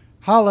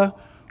 Holla,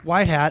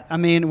 White Hat. I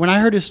mean, when I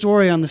heard his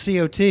story on the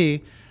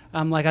COT,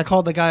 I'm like, I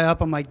called the guy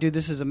up. I'm like, dude,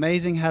 this is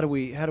amazing. How do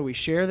we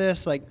share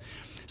this? Like,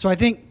 so I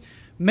think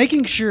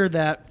making sure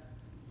that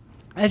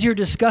as you're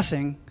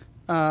discussing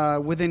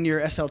within your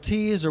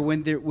SLTs or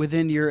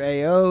within your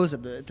AOs,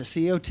 at the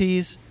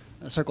COTs,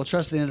 a circle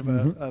trust at the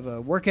end of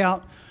a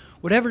workout,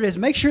 whatever it is,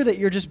 make sure that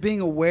you're just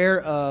being aware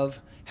of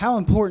how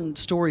important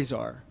stories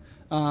are.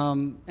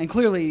 And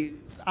clearly,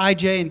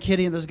 IJ and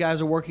Kitty and those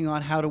guys are working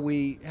on how do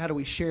we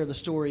share the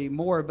story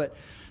more, but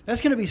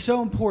that's going to be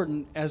so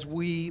important as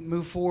we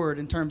move forward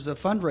in terms of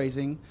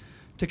fundraising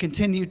to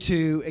continue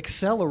to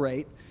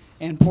accelerate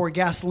and pour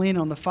gasoline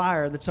on the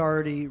fire that's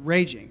already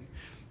raging.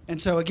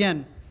 And so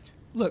again,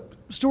 look,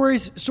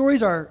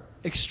 stories are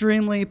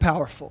extremely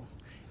powerful,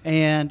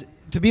 and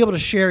to be able to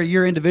share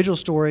your individual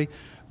story,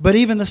 but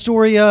even the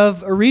story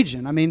of a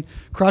region. I mean,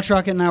 Crotch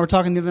Rocket and I were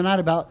talking the other night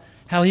about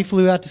how he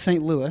flew out to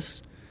St.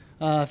 Louis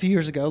a few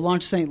years ago,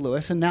 launched St.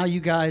 Louis, and now you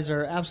guys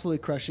are absolutely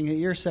crushing it.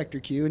 You're Sector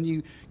Q, and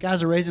you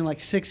guys are raising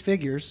like 6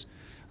 figures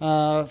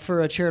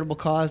for a charitable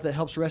cause that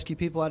helps rescue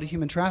people out of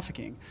human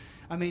trafficking.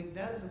 I mean,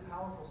 that is a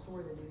powerful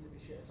story that needs to be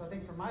shared. So I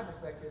think from my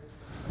perspective,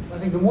 I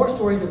think the more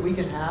stories that we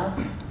can have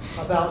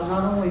about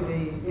not only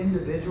the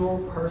individual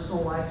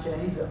personal life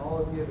change that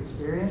all of you have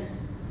experienced,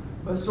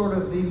 but sort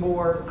of the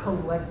more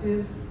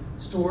collective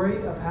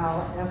story of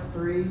how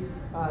F3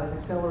 is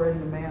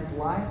accelerating a man's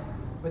life,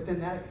 but then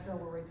that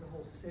accelerates a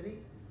whole city,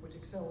 which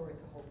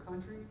accelerates a whole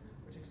country,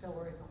 which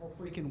accelerates a whole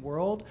freaking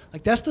world.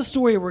 Like, that's the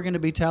story we're going to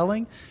be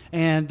telling.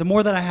 And the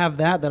more that I have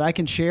that I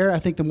can share, I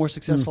think the more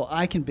successful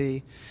I can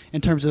be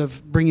in terms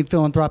of bringing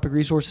philanthropic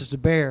resources to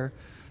bear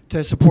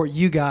to support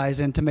you guys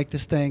and to make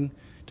this thing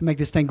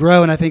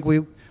grow. And I think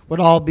we would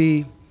all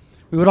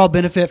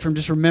benefit from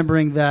just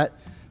remembering that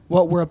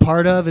what we're a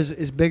part of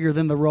is bigger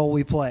than the role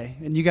we play.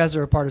 And you guys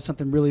are a part of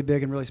something really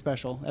big and really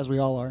special, as we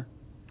all are.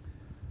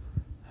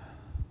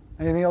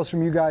 Anything else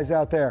from you guys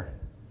out there?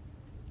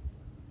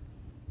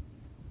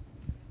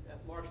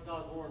 Marcus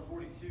Osborne,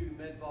 42,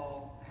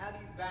 med-ball. How do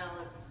you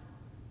balance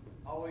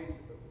always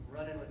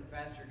running with a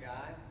faster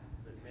guy,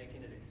 but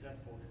making it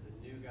accessible to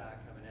the new guy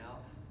coming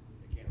out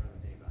that can't run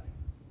with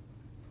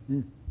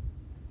anybody?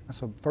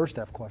 That's a first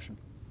F question.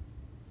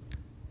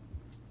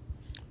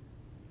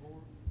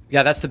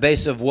 Yeah, that's the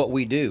base of what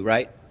we do,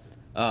 right?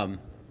 And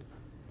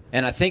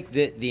I think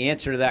that the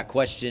answer to that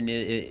question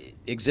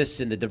exists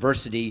in the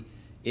diversity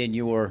in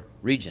your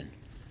region.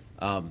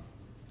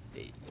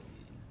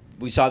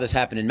 We saw this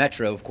happen in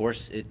Metro, of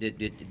course.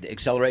 The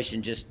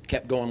acceleration just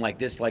kept going like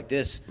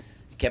this,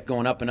 kept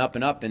going up and up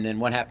and up, and then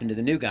what happened to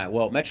the new guy?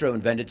 Well, Metro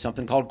invented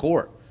something called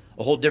Core,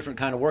 a whole different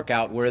kind of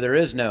workout where there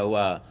is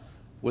not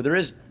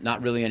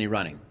really any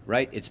running,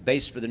 right? It's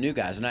based for the new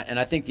guys. And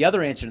I think the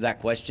other answer to that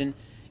question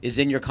is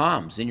in your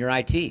comms, in your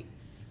IT.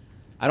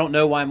 I don't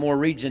know why more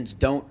regions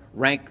don't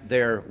rank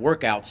their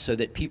workouts so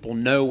that people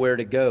know where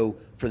to go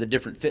for the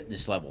different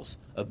fitness levels.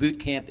 A boot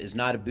camp is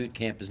not a boot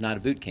camp is not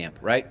a boot camp,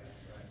 right?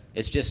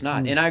 It's just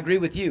not. And I agree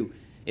with you.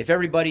 If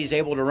everybody's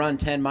able to run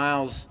 10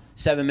 miles,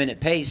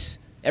 7-minute pace,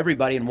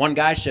 everybody, and one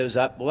guy shows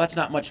up, well, that's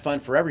not much fun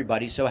for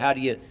everybody. So how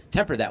do you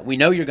temper that? We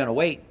know you're going to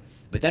wait,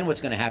 but then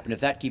what's going to happen if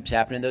that keeps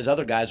happening? Those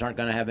other guys aren't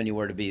going to have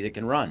anywhere to be that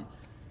can run.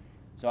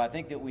 So I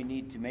think that we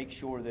need to make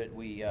sure that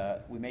we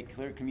make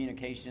clear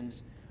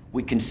communications.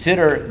 We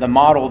consider the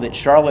model that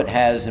Charlotte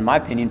has, in my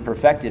opinion,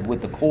 perfected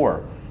with the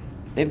Core.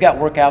 They've got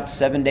workouts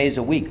 7 days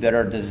a week that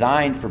are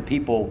designed for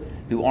people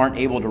who aren't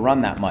able to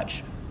run that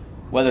much.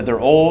 Whether they're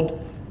old,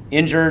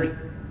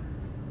 injured,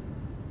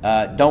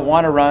 don't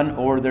want to run,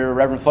 or they're a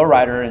Reverend Flow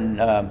Rider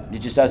and it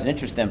just doesn't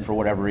interest them for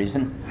whatever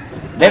reason,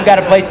 they've got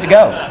a place to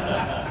go.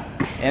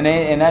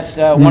 And that's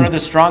one of the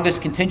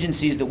strongest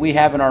contingencies that we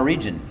have in our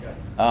region.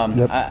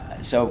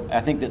 So I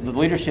think that the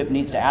leadership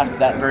needs to ask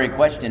that very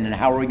question, and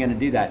how are we going to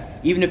do that?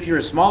 Even if you're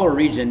a smaller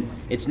region,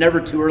 it's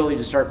never too early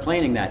to start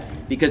planning that,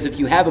 because if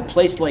you have a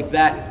place like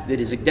that that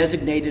is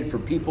designated for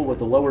people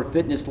with a lower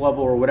fitness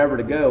level or whatever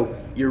to go,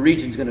 your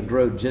region's going to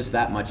grow just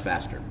that much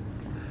faster.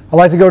 I'd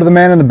like to go to the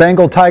man in the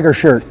Bengal Tiger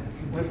shirt.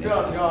 What's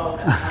up, y'all?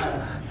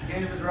 My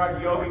name is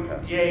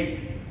Yogi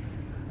Jay.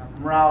 I'm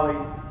from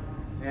Raleigh,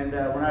 and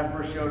when I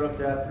first showed up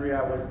to F3,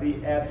 I was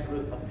the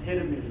absolute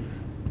epitome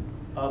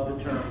of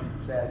the term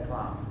sad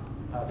clown.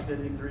 I was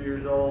 53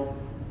 years old,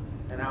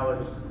 and I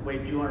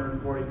weighed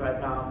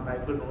 245 pounds, and I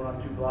couldn't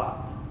run 2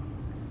 blocks.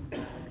 The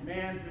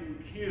man who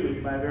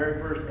cued my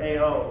very first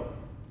AO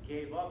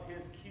gave up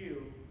his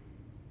cue,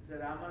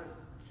 said, I'm going to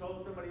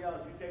show somebody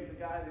else. You take the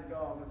guy to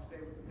go, I'm going to stay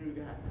with the new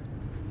guy.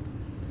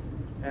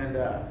 And,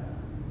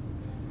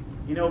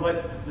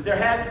 but there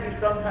has to be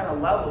some kind of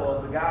level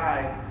of the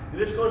guy.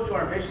 And this goes to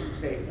our mission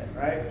statement,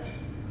 right?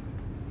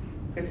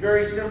 It's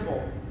very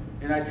simple.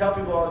 And I tell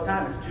people all the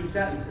time, it's 2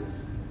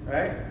 sentences,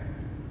 right?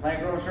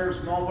 Plant, grow, and serve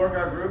small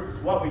workout groups is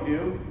what we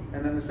do.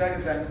 And then the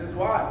second sentence is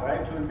why,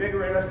 right? To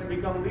invigorate us to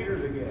become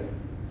leaders again.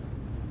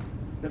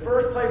 The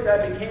first place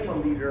I became a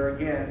leader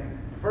again,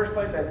 the first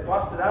place I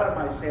busted out of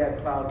my sad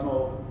cloud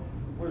mode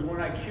was when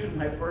I cued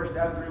my first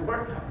F3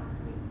 workout.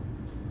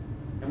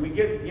 And we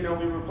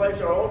replace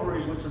our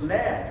ovaries with some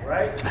NAD,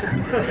 right?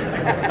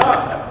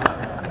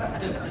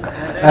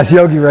 That's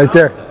Yogi right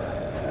there.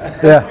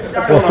 Yeah,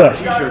 what's up?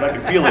 T-shirt, I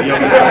can feel it,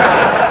 Yogi.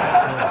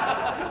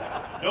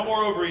 No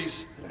more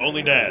ovaries,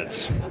 only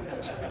nads.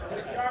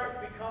 We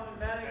start becoming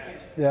men again.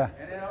 Yeah.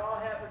 And it all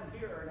happened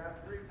here in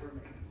F3 for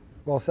me.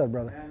 Well said,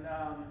 brother. And,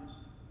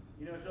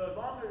 so as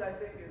long as I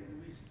think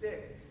we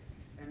stick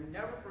and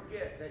never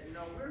forget that,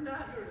 we're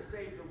not here to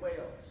save the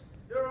whales.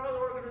 There are other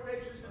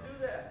organizations to do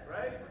that,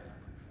 right?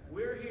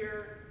 We're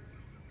here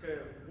to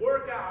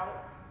work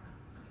out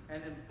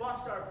and then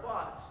bust our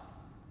butts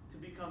to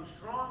become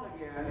strong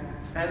again,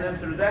 and then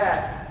through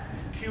that,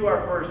 cue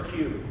our first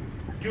cue,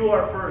 do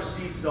our first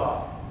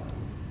seesaw,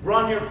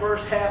 run your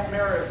first half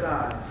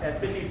marathon at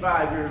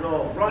 55 years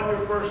old, run your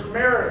first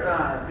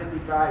marathon at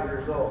 55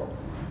 years old.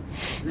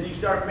 And then you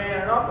start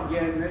manning up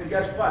again, and then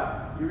guess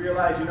what? You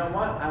realize, you know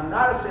what? I'm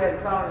not a sad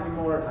clown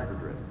anymore.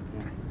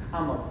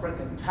 I'm a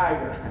freaking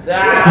tiger.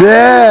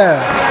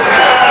 Yeah.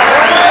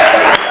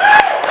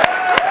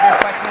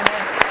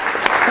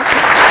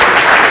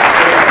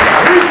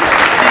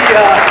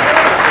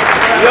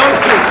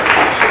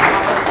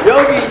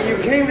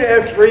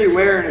 you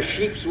wearing a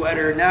sheep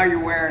sweater, and now you're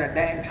wearing a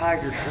dang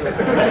tiger shirt.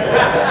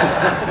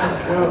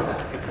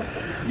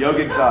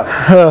 Yoga Exotic.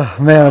 Oh,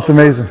 man, that's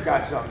amazing.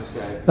 Got something to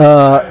say.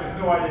 I have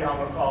no idea how I'm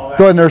going to follow that.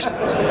 Go ahead, Nurse.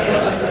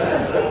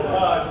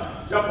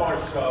 Jeff Marsh,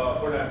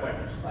 49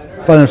 Fighters.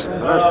 Bye, Nurse.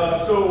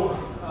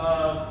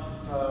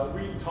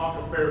 We talk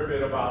a fair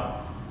bit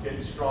about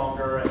getting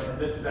stronger, and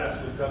this has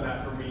absolutely done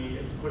that for me.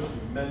 It's pushed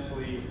me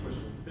mentally, it's pushed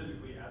me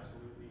physically,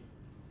 absolutely.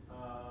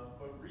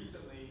 But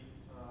recently,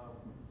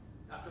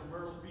 after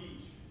Myrtle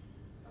Beach,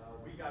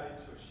 we got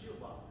into a shield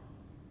lock.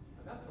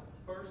 And that's the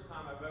first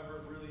time I've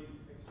ever really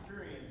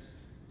experienced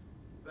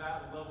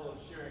that level of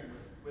sharing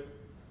with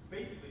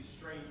basically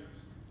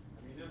strangers.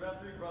 I mean, they're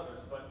about 3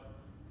 brothers, but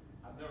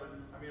I've known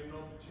them for 2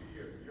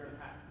 years, a year and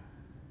a half.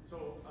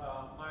 So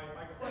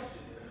my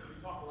question is,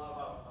 we talk a lot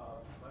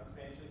about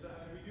expansions, and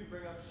we do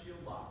bring up shield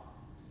lock,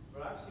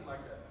 but I've seen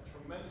like a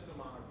tremendous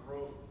amount of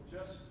growth,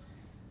 just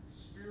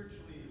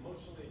spiritually,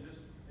 emotionally,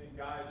 just in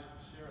guys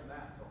sharing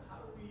that. So how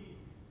do we,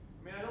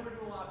 I know we're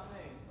doing a lot of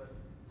things, but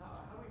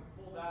how do we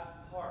pull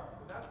that apart?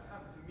 Because that's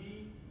kind of, to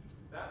me,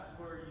 that's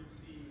where you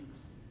see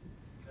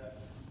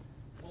that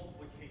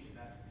multiplication,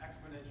 that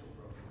exponential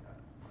growth.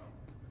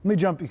 Let me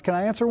jump. Can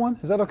I answer one?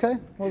 Is that okay?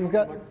 What we've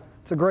got?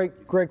 It's a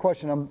great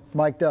question. I'm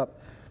mic'd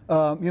up.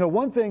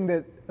 One thing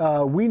that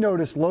we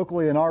noticed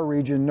locally in our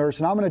region, Nurse,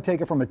 and I'm going to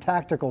take it from a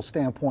tactical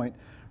standpoint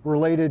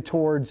related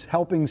towards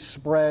helping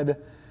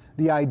spread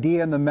the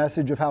idea and the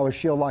message of how a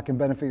shield lock can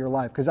benefit your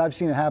life. Because I've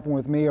seen it happen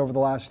with me over the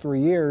last 3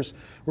 years,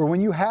 where when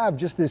you have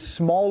just this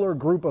smaller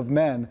group of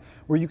men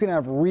where you can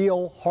have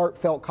real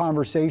heartfelt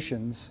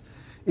conversations,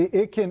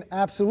 it can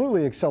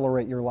absolutely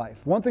accelerate your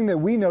life. One thing that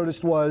we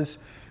noticed was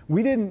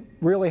we didn't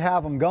really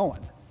have them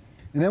going.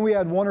 And then we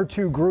had 1 or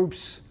 2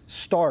 groups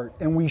start,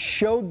 and we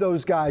showed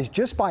those guys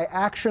just by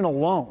action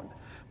alone,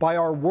 by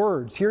our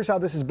words, here's how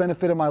this has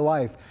benefited my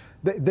life.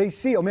 They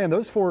see, oh man,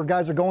 those 4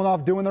 guys are going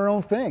off doing their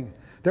own thing.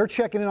 They're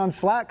checking in on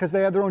Slack because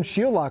they had their own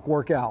shield lock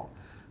workout.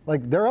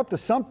 Like, they're up to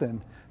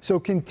something. So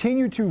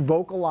continue to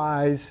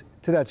vocalize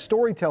to that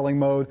storytelling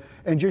mode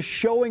and just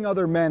showing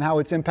other men how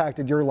it's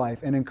impacted your life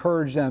and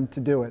encourage them to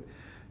do it.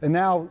 And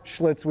now,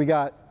 Schlitz, we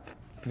got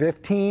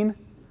 15,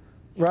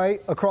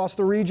 right, across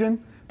the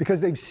region because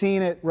they've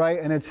seen it, right,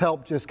 and it's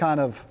helped just kind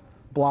of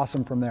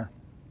blossom from there.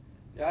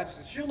 Yeah,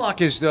 shield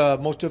lock is the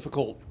most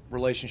difficult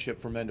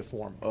relationship for men to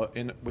form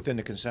within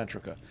the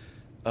Concentrica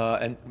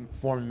and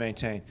form and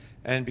maintain.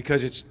 And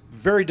because it's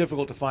very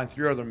difficult to find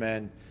 3 other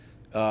men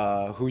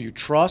who you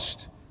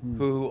trust,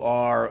 who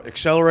are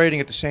accelerating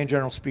at the same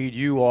general speed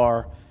you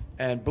are,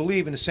 and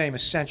believe in the same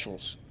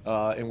essentials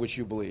in which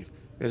you believe.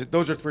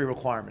 Those are 3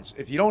 requirements.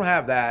 If you don't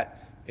have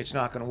that, it's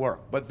not going to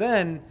work. But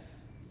then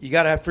you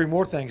got to have 3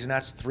 more things, and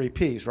that's the 3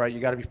 Ps, right? You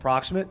got to be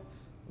proximate,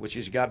 which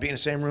is you got to be in the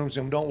same room.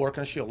 Zoom don't work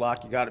on a shield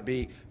lock. You got to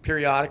be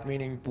periodic,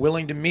 meaning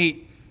willing to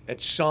meet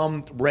at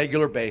some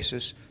regular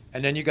basis,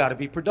 and then you got to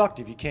be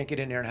productive. You can't get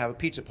in there and have a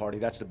pizza party.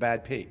 That's the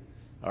bad P.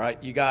 All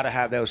right, you got to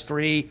have those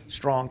 3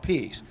 strong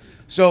Ps.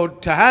 So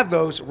to have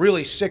those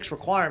really 6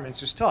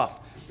 requirements is tough,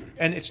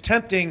 and it's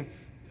tempting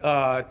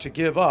to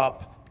give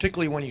up,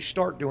 particularly when you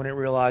start doing it.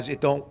 Realize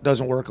it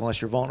doesn't work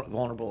unless you're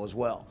vulnerable as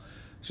well.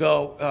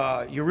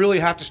 So you really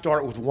have to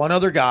start with 1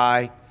 other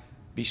guy,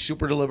 be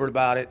super deliberate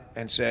about it,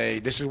 and say,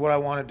 this is what I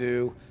want to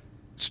do.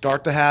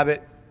 Start the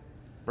habit,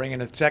 bring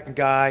in a 2nd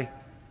guy,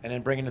 and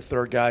then bring in the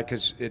 3rd guy,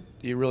 because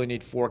you really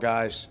need 4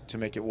 guys to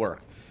make it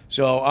work.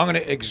 So I'm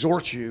going to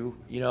exhort you,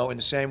 in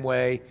the same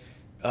way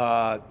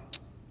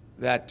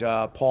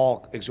that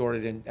Paul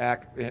exhorted in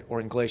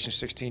Galatians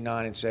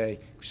 16:9 and say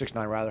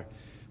 6:9 rather,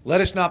 let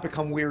us not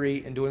become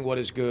weary in doing what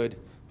is good,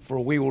 for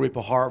we will reap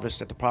a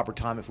harvest at the proper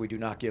time if we do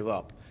not give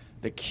up.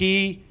 The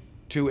key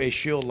to a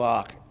shield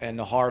lock and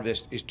the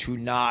harvest is to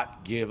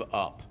not give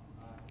up.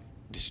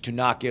 Just to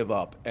not give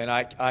up. And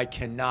I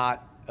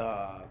cannot,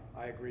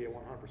 I agree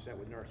 100%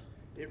 with Nurse.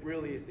 It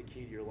really is the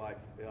key to your life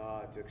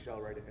to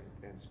accelerate it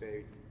and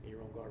stay in your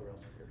own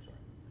guardrails. Here, sorry.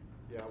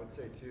 Yeah, I would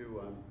say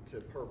too,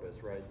 to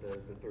purpose, right, the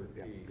 3rd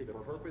P. Yeah. The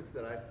purpose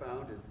that I've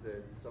found is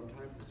that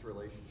sometimes this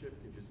relationship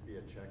can just be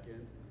a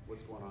check-in,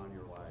 what's going on in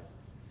your life.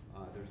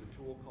 There's a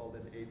tool called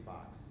an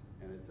 8-box,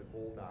 and it's a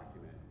goal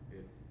document.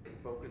 It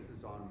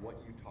focuses on what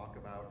you talk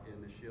about in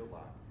the shield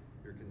lock,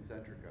 your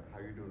Concentrica, how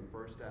you're doing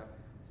 1st F,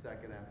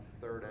 2nd F,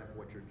 3rd F,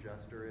 what your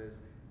gesture is.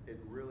 It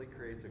really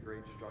creates a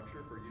great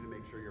structure for you to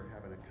make sure you're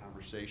having a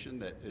conversation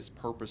that is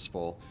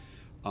purposeful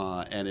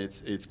and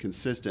it's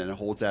consistent. It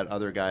holds that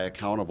other guy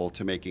accountable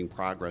to making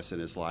progress in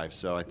his life.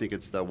 So I think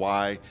it's the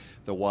why,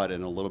 the what,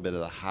 and a little bit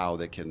of the how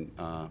that can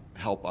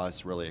help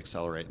us really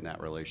accelerate in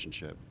that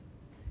relationship.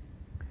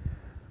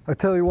 I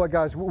tell you what,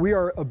 guys, we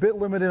are a bit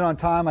limited on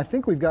time. I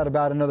think we've got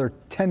about another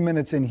 10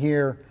 minutes in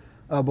here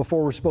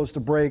before we're supposed to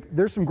break.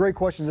 There's some great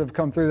questions that have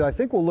come through that I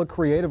think we'll look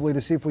creatively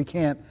to see if we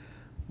can't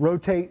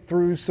rotate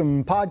through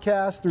some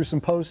podcasts, through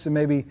some posts, and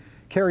maybe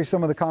carry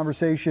some of the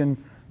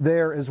conversation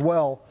there as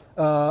well.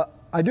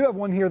 I do have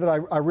one here that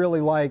I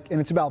really like,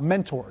 and it's about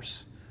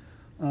mentors.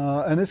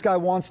 And this guy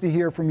wants to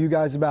hear from you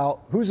guys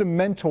about who's a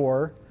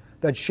mentor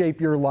that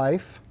shaped your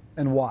life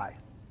and why.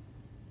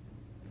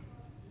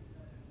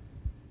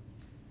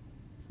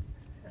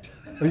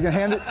 Are you gonna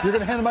hand it? You're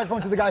gonna hand the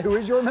microphone to the guy who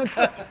is your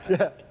mentor?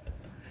 Yeah.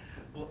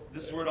 Well,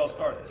 this is where it all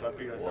started, so I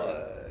figured I'd start.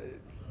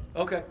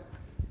 Okay.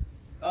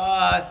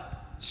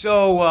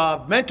 So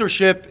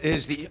mentorship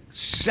is the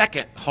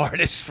second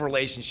hardest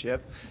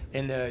relationship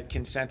in the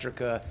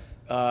Concentrica.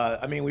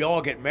 I mean, we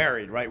all get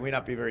married, right? We may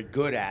not be very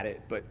good at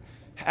it, but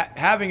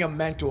having a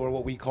mentor,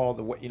 what we call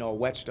a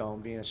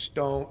whetstone, being a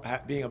stone,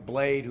 being a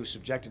blade who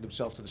subjected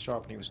himself to the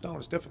sharpening of a stone,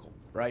 is difficult,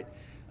 right?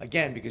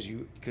 Again, because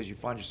you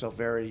find yourself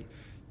very,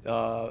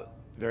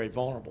 very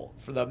vulnerable.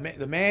 For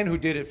the man who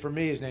did it for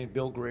me is named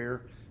Bill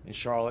Greer in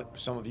Charlotte.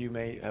 Some of you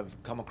may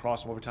have come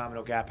across him over time. I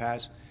know Gap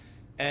has,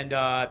 and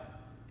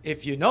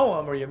if you know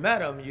him or you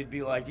met him, you'd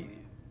be like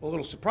a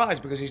little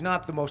surprised because he's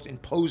not the most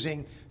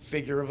imposing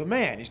figure of a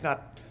man. He's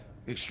not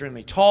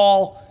extremely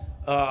tall.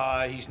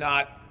 He's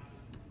not,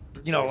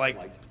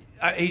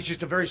 he's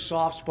just a very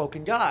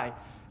soft-spoken guy.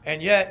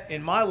 And yet,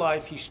 in my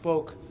life, he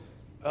spoke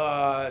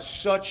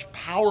such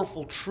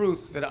powerful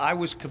truth that I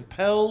was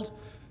compelled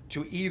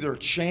to either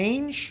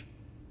change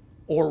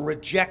or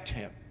reject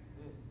him.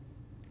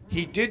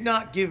 He did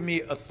not give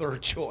me a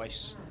third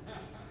choice.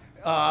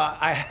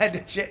 I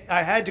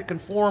had to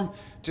conform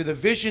to the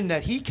vision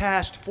that he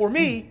cast for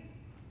me.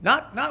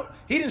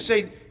 He didn't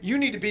say, you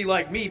need to be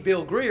like me,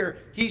 Bill Greer.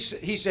 He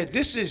said,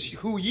 this is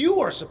who you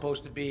are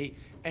supposed to be,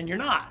 and you're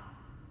not.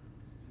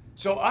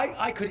 So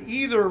I could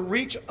either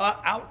reach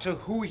out to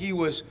who he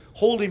was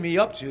holding me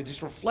up to,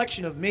 this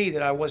reflection of me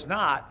that I was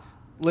not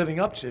living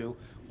up to,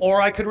 or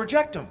I could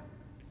reject him.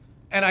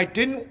 And I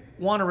didn't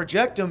want to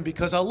reject him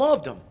because I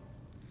loved him.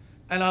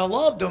 And I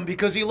loved him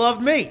because he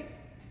loved me.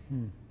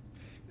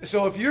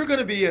 So if you're going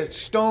to be a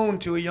stone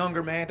to a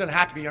younger man, it doesn't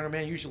have to be a younger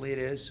man, usually it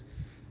is,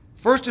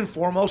 first and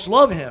foremost,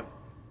 love him.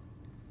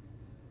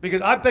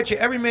 Because I bet you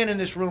every man in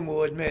this room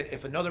will admit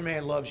if another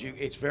man loves you,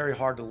 it's very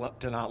hard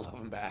to not love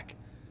him back.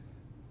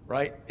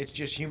 Right? It's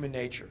just human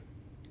nature.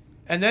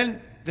 And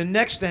then the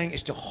next thing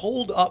is to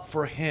hold up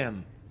for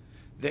him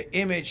the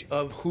image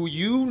of who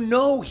you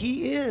know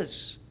he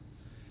is.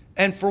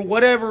 And for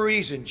whatever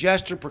reason,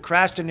 gesture,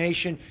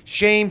 procrastination,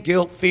 shame,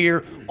 guilt,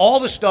 fear, all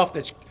the stuff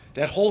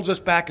that holds us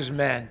back as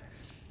men,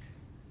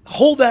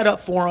 hold that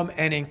up for him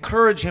and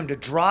encourage him to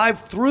drive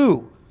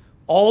through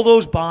all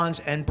those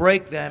bonds and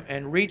break them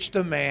and reach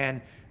the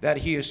man that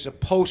he is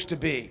supposed to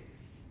be.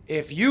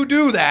 If you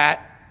do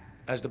that,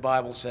 as the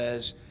Bible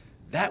says,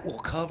 that will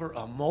cover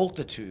a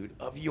multitude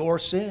of your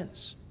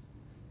sins.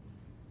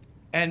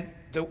 And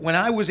when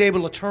I was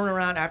able to turn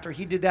around after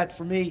he did that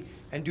for me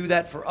and do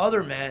that for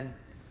other men,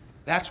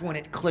 that's when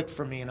it clicked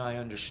for me and I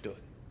understood.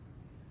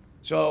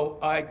 So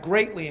I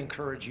greatly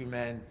encourage you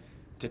men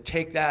to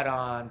take that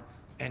on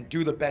and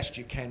do the best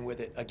you can with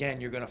it. Again,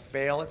 you're going to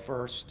fail at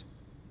first.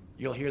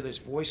 You'll hear this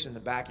voice in the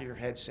back of your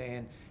head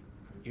saying,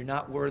 you're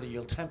not worthy.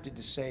 You're tempted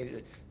to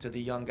say to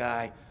the young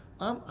guy,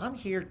 I'm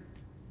here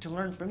to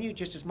learn from you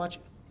just as much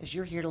as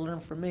you're here to learn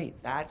from me.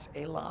 That's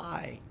a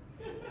lie.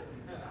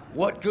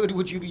 What good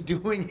would you be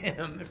doing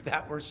him if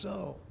that were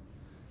so?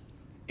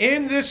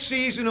 In this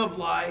season of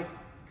life,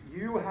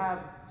 you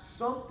have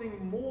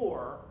something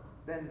more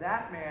than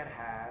that man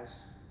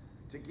has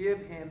to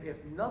give him,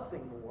 if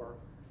nothing more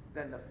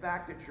than the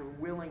fact that you're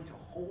willing to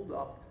hold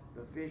up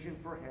the vision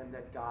for him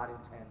that God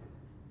intended.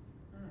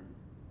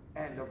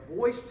 And the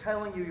voice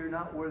telling you you're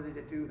not worthy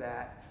to do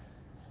that,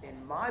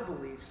 in my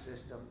belief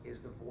system, is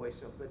the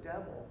voice of the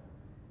devil.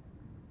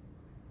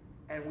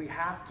 And we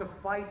have to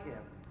fight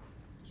him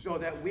so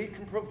that we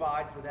can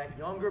provide for that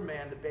younger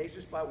man the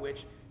basis by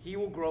which he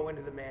will grow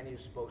into the man he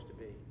is supposed to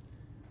be.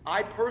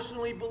 I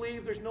personally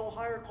believe there's no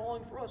higher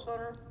calling for us on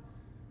earth.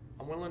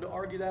 I'm willing to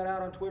argue that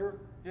out on Twitter,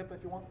 Yip,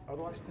 if you want,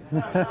 otherwise.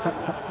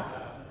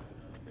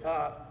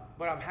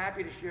 But I'm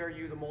happy to share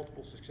you the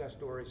multiple success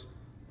stories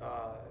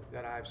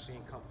that I've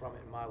seen come from it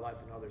in my life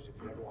and others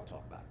if you ever want to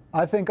talk about it.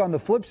 I think on the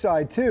flip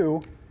side,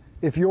 too,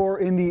 if you're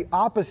in the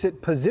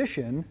opposite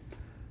position,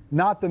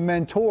 not the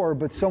mentor,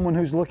 but someone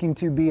who's looking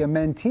to be a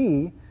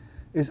mentee,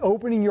 is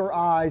opening your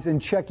eyes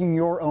and checking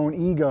your own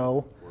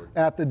ego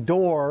at the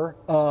door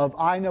of,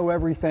 I know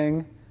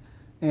everything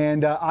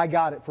and I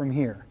got it from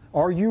here.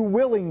 Are you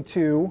willing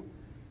to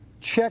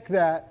check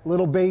that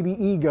little baby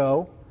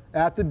ego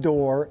at the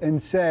door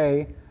and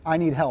say, I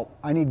need help,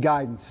 I need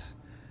guidance,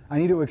 I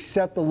need to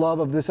accept the love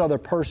of this other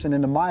person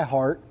into my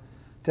heart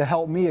to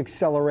help me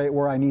accelerate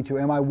where I need to?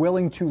 Am I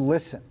willing to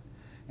listen?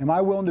 Am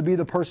I willing to be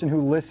the person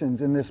who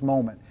listens in this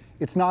moment?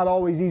 It's not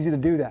always easy to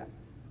do that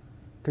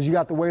because you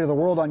got the weight of the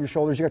world on your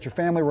shoulders, you got your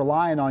family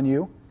relying on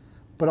you,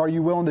 but are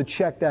you willing to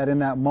check that in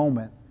that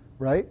moment,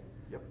 right?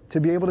 Yep. To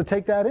be able to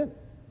take that in?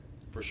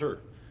 For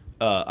sure.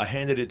 I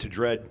handed it to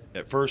Dredd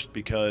at first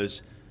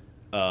because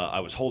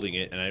I was holding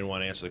it and I didn't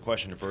want to answer the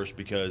question at first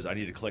because I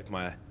needed to collect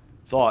my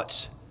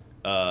thoughts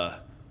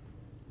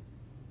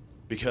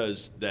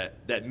because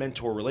that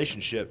mentor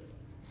relationship,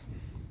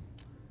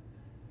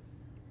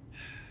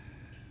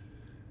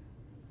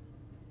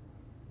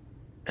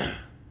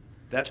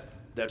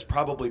 that's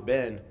probably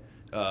been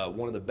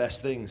one of the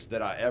best things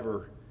that I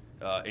ever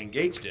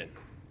engaged in.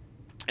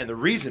 And the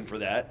reason for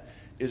that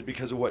is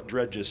because of what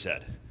Dredd just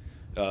said.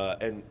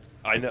 And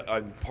I know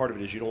part of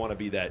it is you don't want to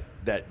be that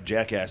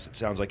jackass that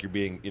sounds like you're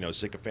being,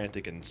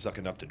 sycophantic and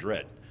sucking up to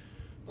Dredd.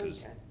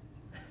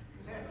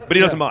 But he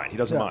doesn't mind. He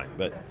doesn't mind.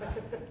 But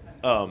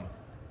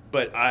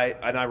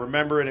I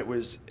remember, and it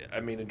was,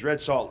 and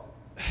Dredd saw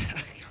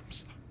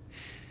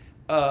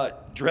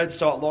Dredd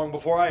saw it long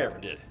before I ever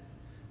did.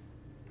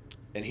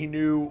 And he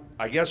knew,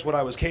 I guess, what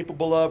I was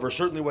capable of, or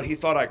certainly what he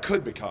thought I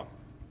could become.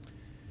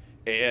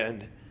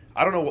 And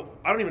I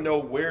don't even know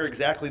where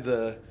exactly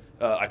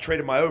I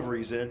traded my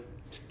ovaries in,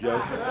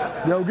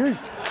 Yogi,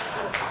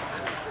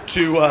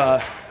 to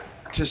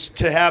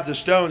have the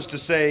Stones to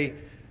say,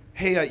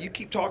 hey, you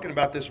keep talking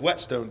about this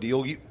Whetstone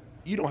deal. You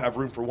don't have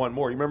room for one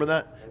more. You remember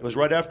that? It was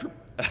right after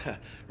a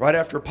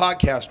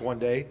podcast one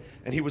day,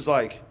 and he was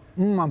like,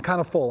 I'm kind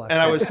of full. Actually.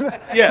 And I was,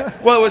 yeah.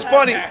 Well, it was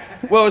funny.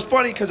 Well, it was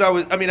funny because I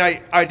was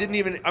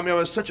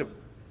such a.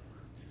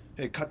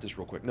 Hey, cut this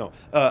real quick. No,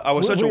 I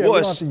was such a wuss. We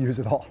don't have to use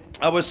it all.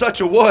 I was such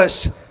a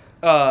wuss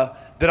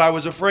that I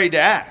was afraid to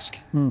ask.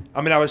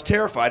 I was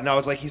terrified, and I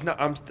was like, he's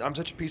not. I'm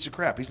such a piece of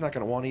crap. He's not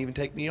going to want to even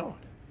take me on.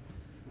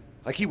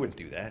 Like, he wouldn't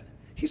do that.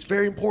 He's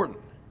very important.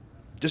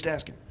 Just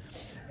ask him.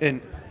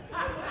 And.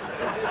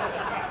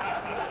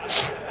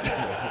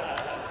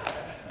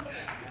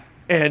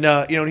 And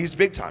and he's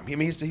big time.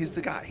 He's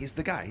the guy. He's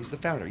the guy. He's the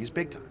founder. He's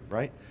big time,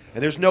 right?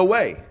 And there's no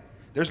way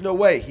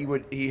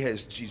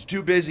he's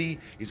too busy.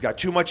 He's got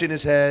too much in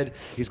his head.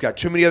 He's got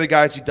too many other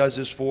guys he does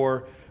this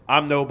for.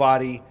 I'm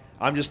nobody.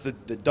 I'm just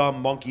the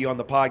dumb monkey on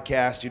the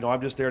podcast.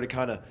 I'm just there to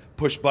kind of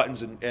push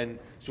buttons and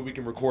so we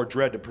can record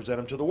Dredd to present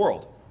him to the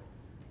world.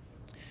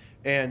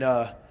 And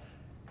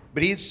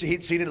but he'd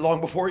seen it long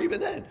before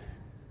even then.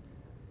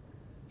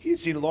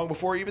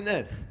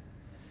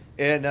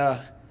 And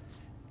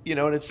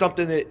and it's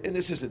something that, and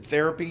this isn't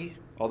therapy,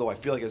 although I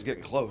feel like it's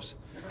getting close.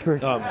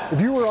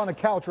 If you were on a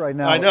couch right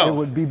now, I know. it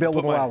would be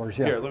billable hours.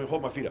 Yeah. Here, let me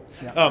hold my feet up.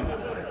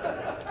 Yeah.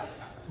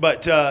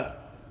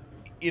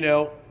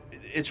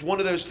 It's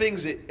one of those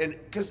things that,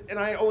 and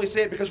I only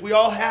say it because we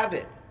all have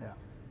it. Yeah.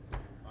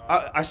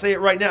 I say it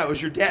right now. It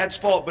was your dad's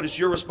fault, but it's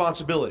your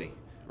responsibility,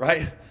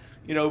 right?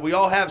 We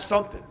all have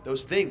something.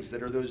 Those things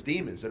that are those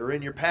demons that are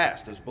in your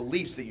past, those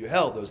beliefs that you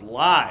held, those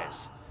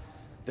lies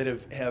that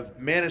have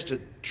managed to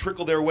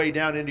trickle their way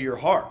down into your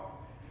heart.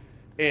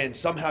 And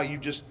somehow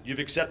you've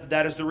accepted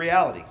that as the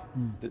reality,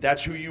 that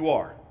that's who you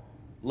are,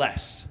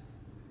 less.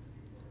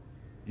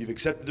 You've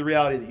accepted the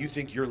reality that you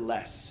think you're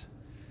less.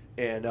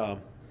 And while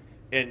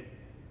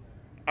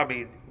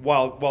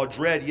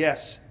Dredd,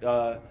 yes,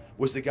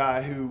 was the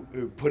guy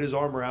who put his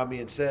arm around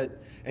me and said,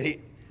 and he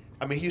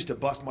used to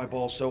bust my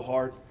balls so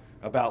hard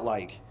about,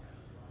 like,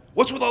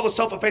 what's with all the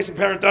self-effacing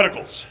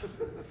parentheticals?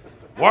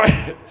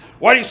 Why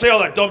do you say all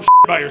that dumb shit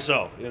about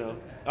yourself?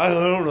 I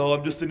don't know.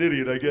 I'm just an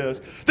idiot, I guess.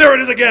 There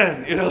it is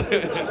again.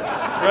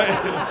 Right?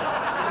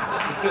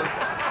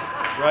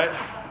 Right?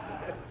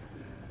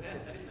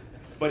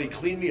 But he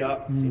cleaned me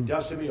up. He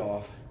dusted me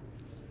off,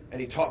 and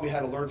he taught me how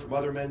to learn from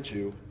other men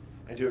too,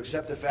 and to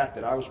accept the fact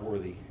that I was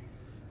worthy.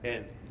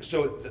 And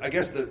so, I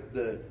guess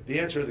the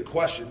answer to the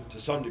question,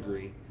 to some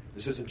degree,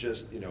 this isn't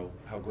just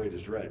how great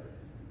is Dredd.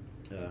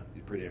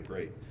 He's pretty damn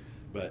great,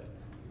 but.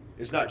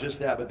 It's not just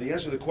that, but the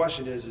answer to the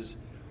question is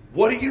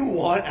what do you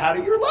want out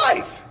of your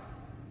life?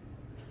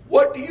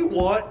 What do you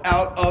want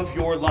out of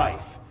your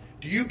life?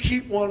 Do you you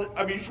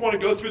just want to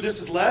go through this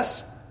as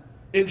less?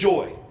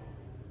 Enjoy.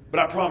 But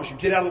I promise you,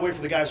 get out of the way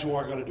for the guys who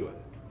aren't going to do it.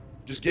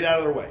 Just get out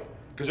of their way,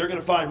 because they're going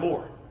to find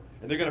more.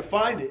 And they're going to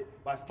find it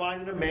by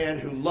finding a man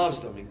who loves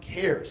them and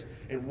cares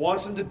and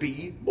wants them to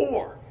be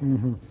more.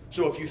 Mm-hmm.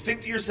 So if you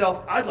think to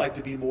yourself, I'd like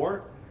to be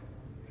more,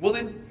 well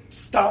then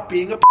stop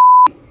being a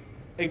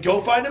and go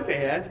find a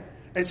man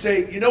and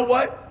say, you know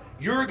what?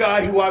 You're a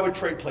guy who I would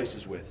trade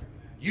places with.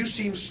 You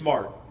seem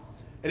smart.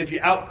 And if you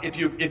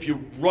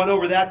run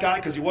over that guy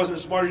because he wasn't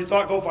as smart as you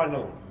thought, go find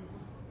another one.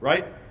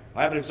 Right?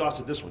 I haven't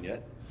exhausted this one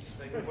yet.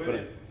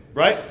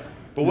 Right?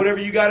 But whatever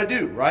you got to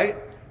do, right?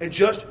 And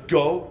just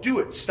go do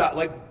it. Stop.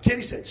 Like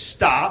Kitty said,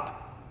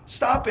 stop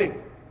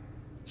stopping.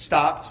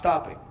 Stop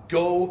stopping.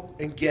 Go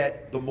and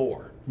get the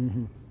more.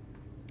 Mm-hmm.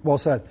 Well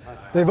said.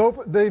 They've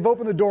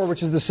opened the door,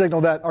 which is the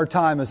signal that our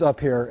time is up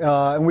here,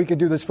 and we could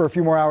do this for a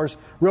few more hours.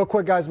 Real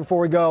quick, guys, before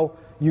we go,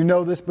 you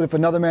know this, but if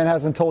another man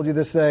hasn't told you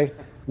this today,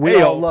 we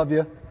all love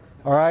you.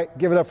 All right?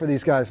 Give it up for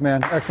these guys,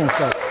 man. Excellent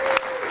stuff.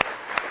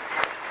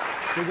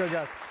 Be good,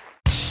 guys.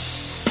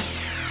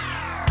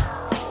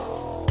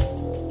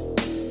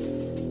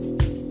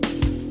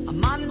 A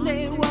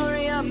Monday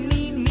warrior,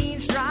 mean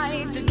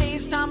strike.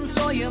 Today's Tom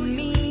Sawyer,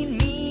 mean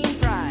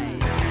pride.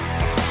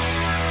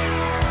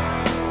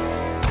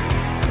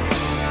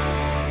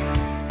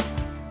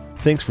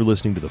 Thanks for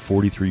listening to the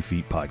 43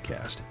 Feet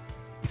podcast.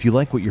 If you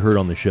like what you heard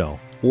on the show,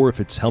 or if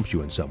it's helped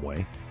you in some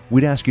way,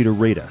 we'd ask you to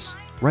rate us,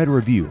 write a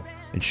review,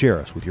 and share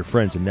us with your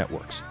friends and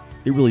networks.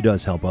 It really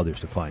does help others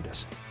to find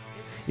us.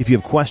 If you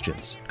have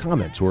questions,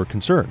 comments, or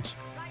concerns,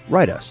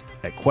 write us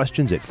at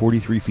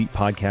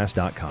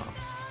questions@43feetpodcast.com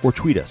or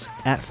tweet us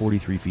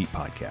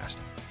 @43feetpodcast.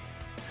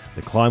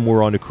 The climb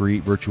we're on to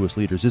create virtuous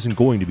leaders isn't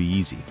going to be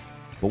easy,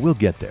 but we'll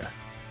get there.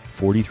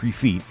 43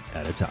 feet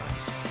at a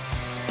time.